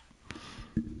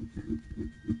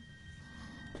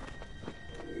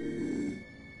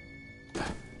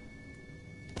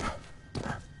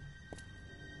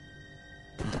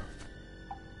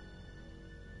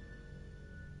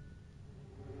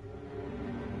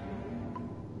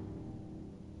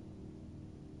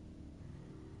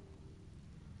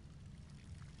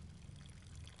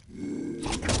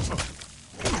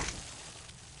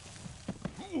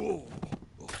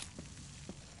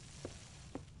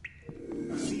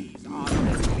 These are the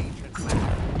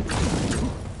legions.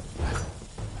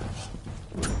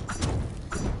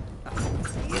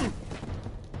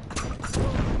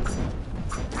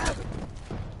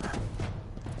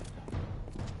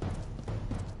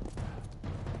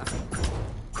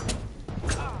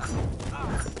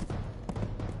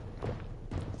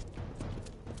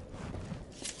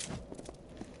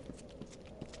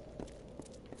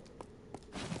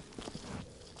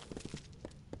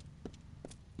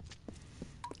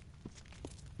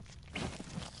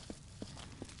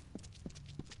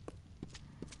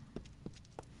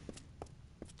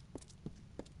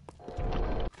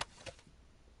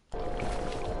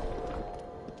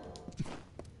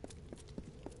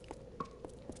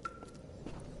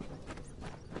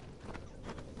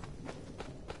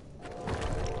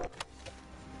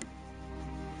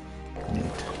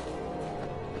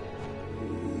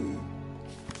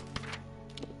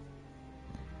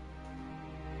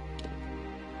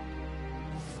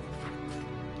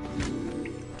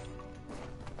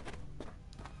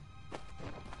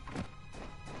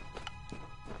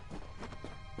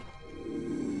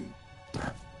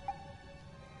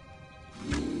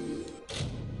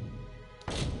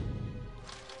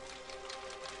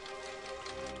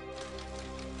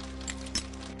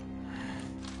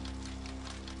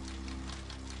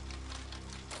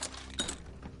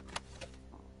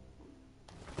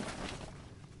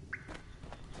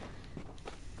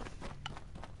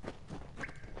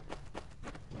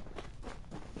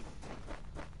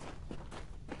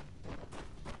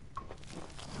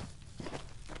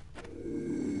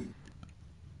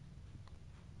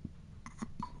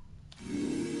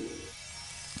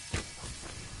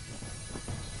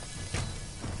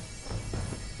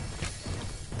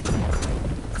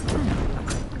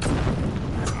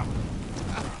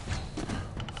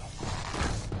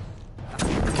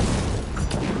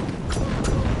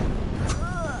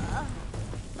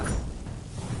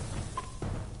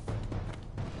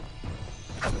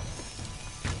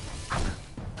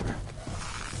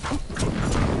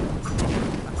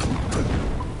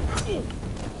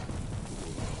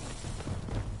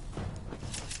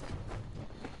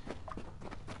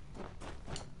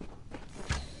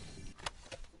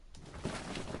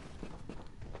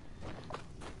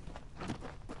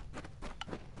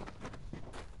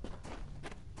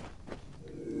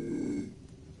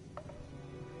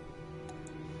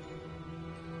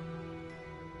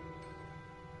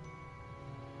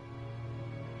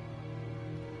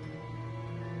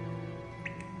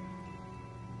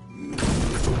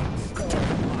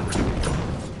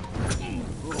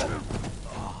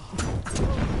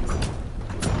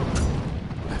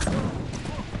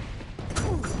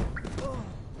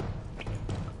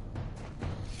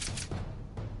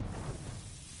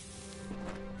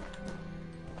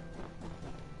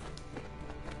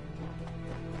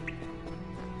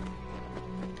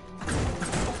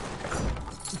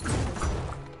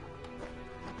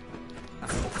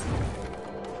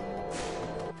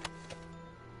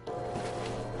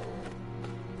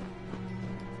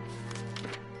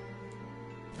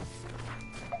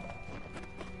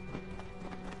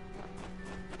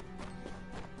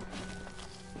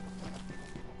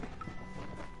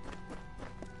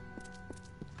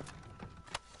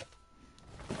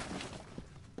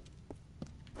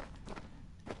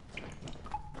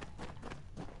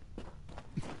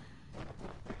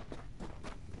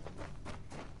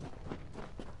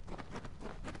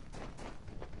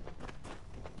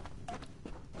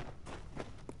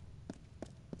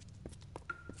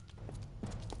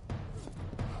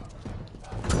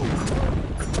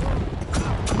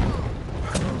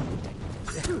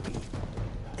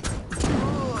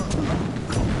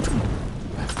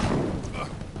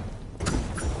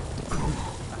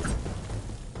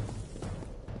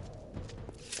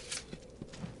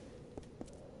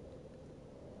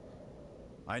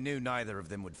 I knew neither of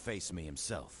them would face me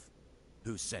himself.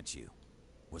 Who sent you?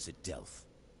 Was it Delph?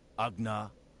 Agnar?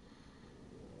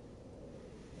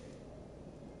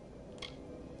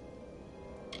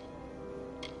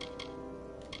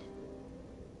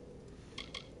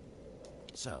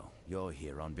 So, you're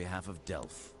here on behalf of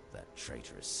Delph, that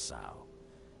traitorous sow.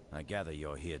 I gather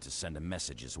you're here to send a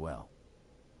message as well.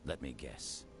 Let me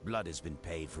guess. Blood has been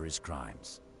paid for his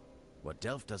crimes. What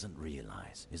Delph doesn't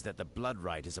realize is that the blood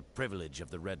right is a privilege of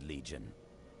the Red Legion,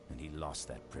 and he lost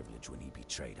that privilege when he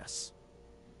betrayed us.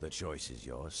 The choice is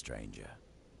yours, stranger.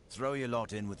 Throw your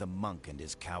lot in with the monk and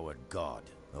his coward god,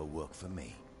 or work for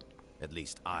me. At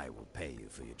least I will pay you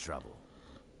for your trouble.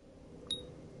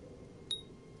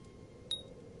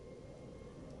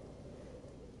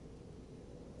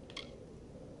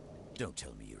 Don't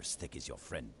tell me you're as thick as your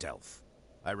friend Delph.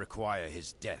 I require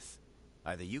his death.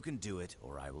 Either you can do it,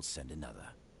 or I will send another.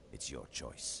 It's your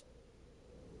choice.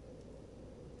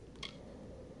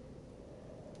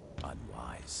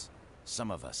 Unwise.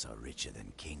 Some of us are richer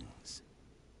than kings.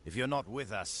 If you're not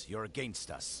with us, you're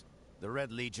against us. The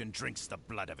Red Legion drinks the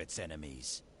blood of its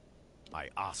enemies. I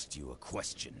asked you a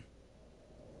question.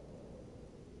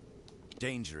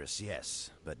 Dangerous, yes,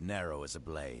 but narrow as a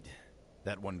blade.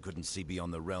 That one couldn't see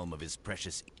beyond the realm of his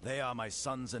precious... They are my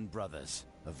sons and brothers,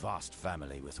 a vast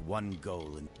family with one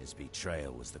goal, and his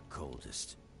betrayal was the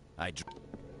coldest.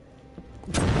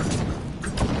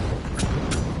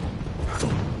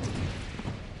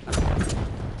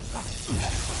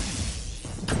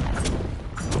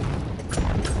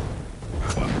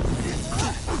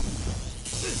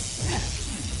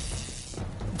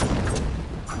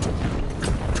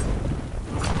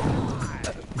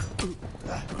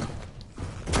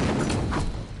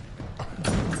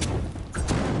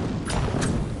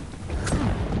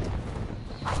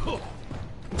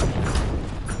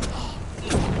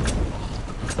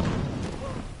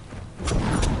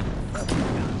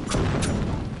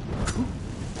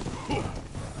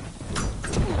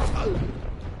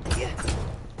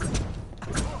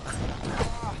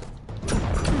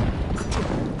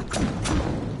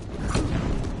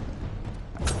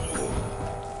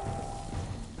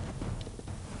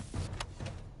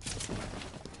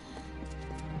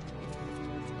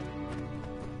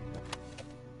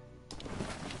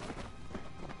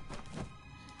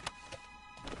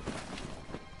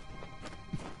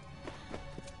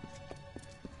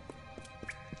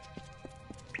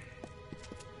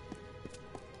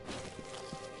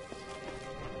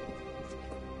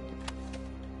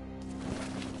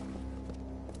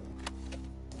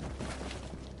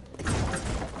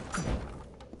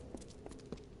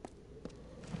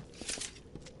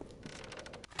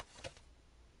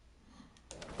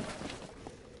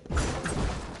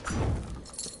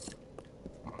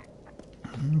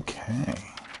 Okay.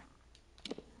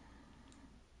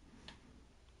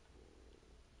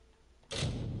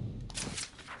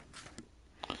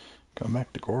 Go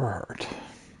back to Gorhart.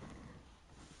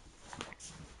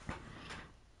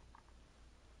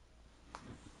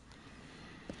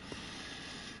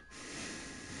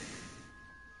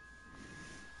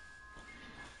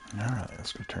 Alright,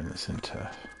 let's go turn this into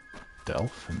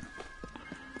Delph and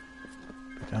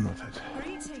be done with it.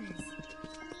 Greetings.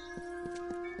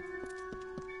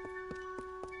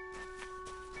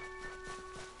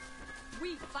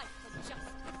 We fight for justice.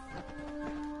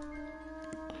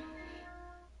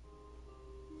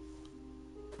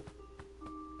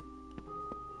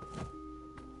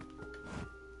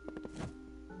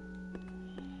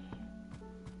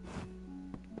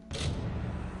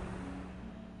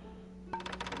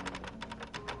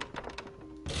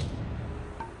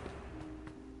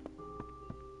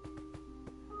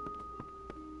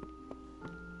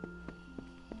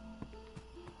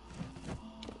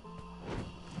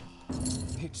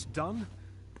 It's done?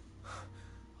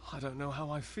 I don't know how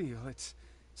I feel. It's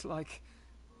like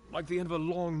the end of a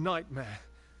long nightmare.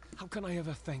 How can I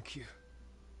ever thank you?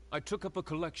 I took up a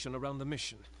collection around the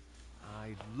mission.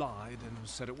 I lied and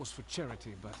said it was for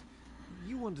charity, but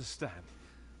you understand.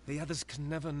 The others can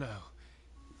never know.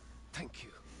 Thank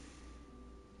you.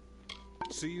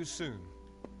 See you soon.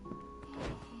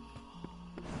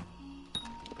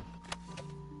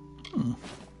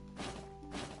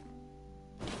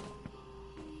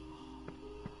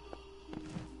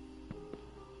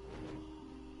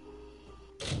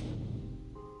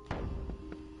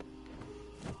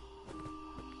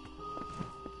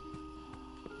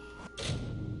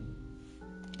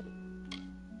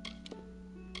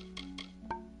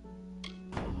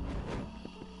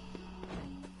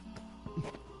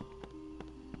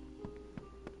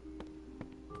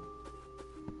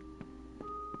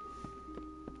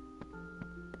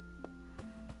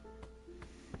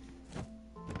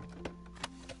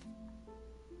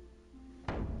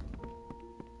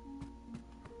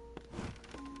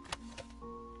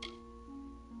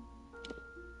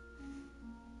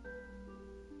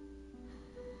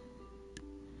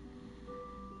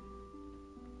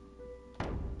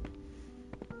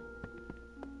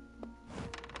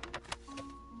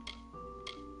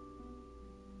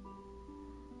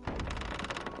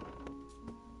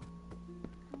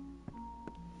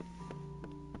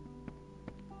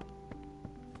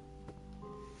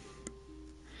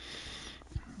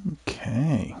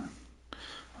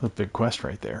 A big quest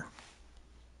right there.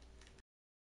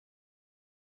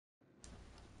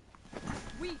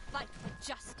 We fight for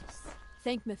justice.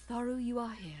 Thank Mitharu you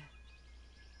are here.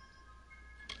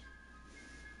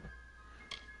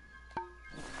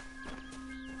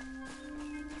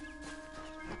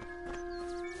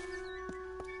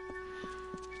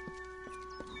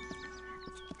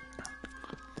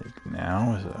 I think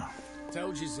now is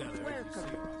Told you so.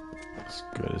 as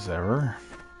good as ever.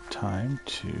 Time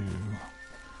to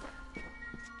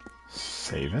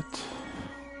save it.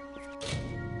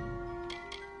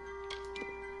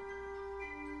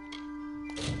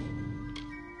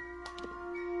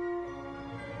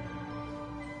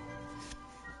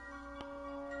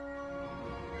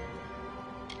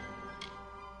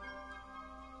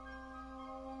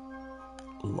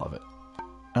 Love it.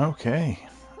 Okay.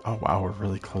 Oh wow, we're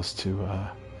really close to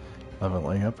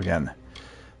leveling up again.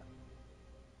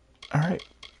 Alright.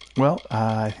 Well,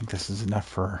 I think this is enough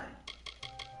for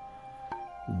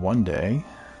one day.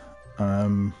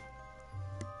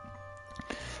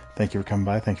 Thank you for coming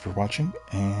by, thank you for watching,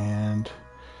 and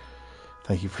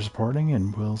thank you for supporting,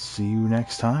 and we'll see you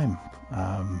next time.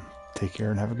 Take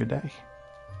care and have a good day.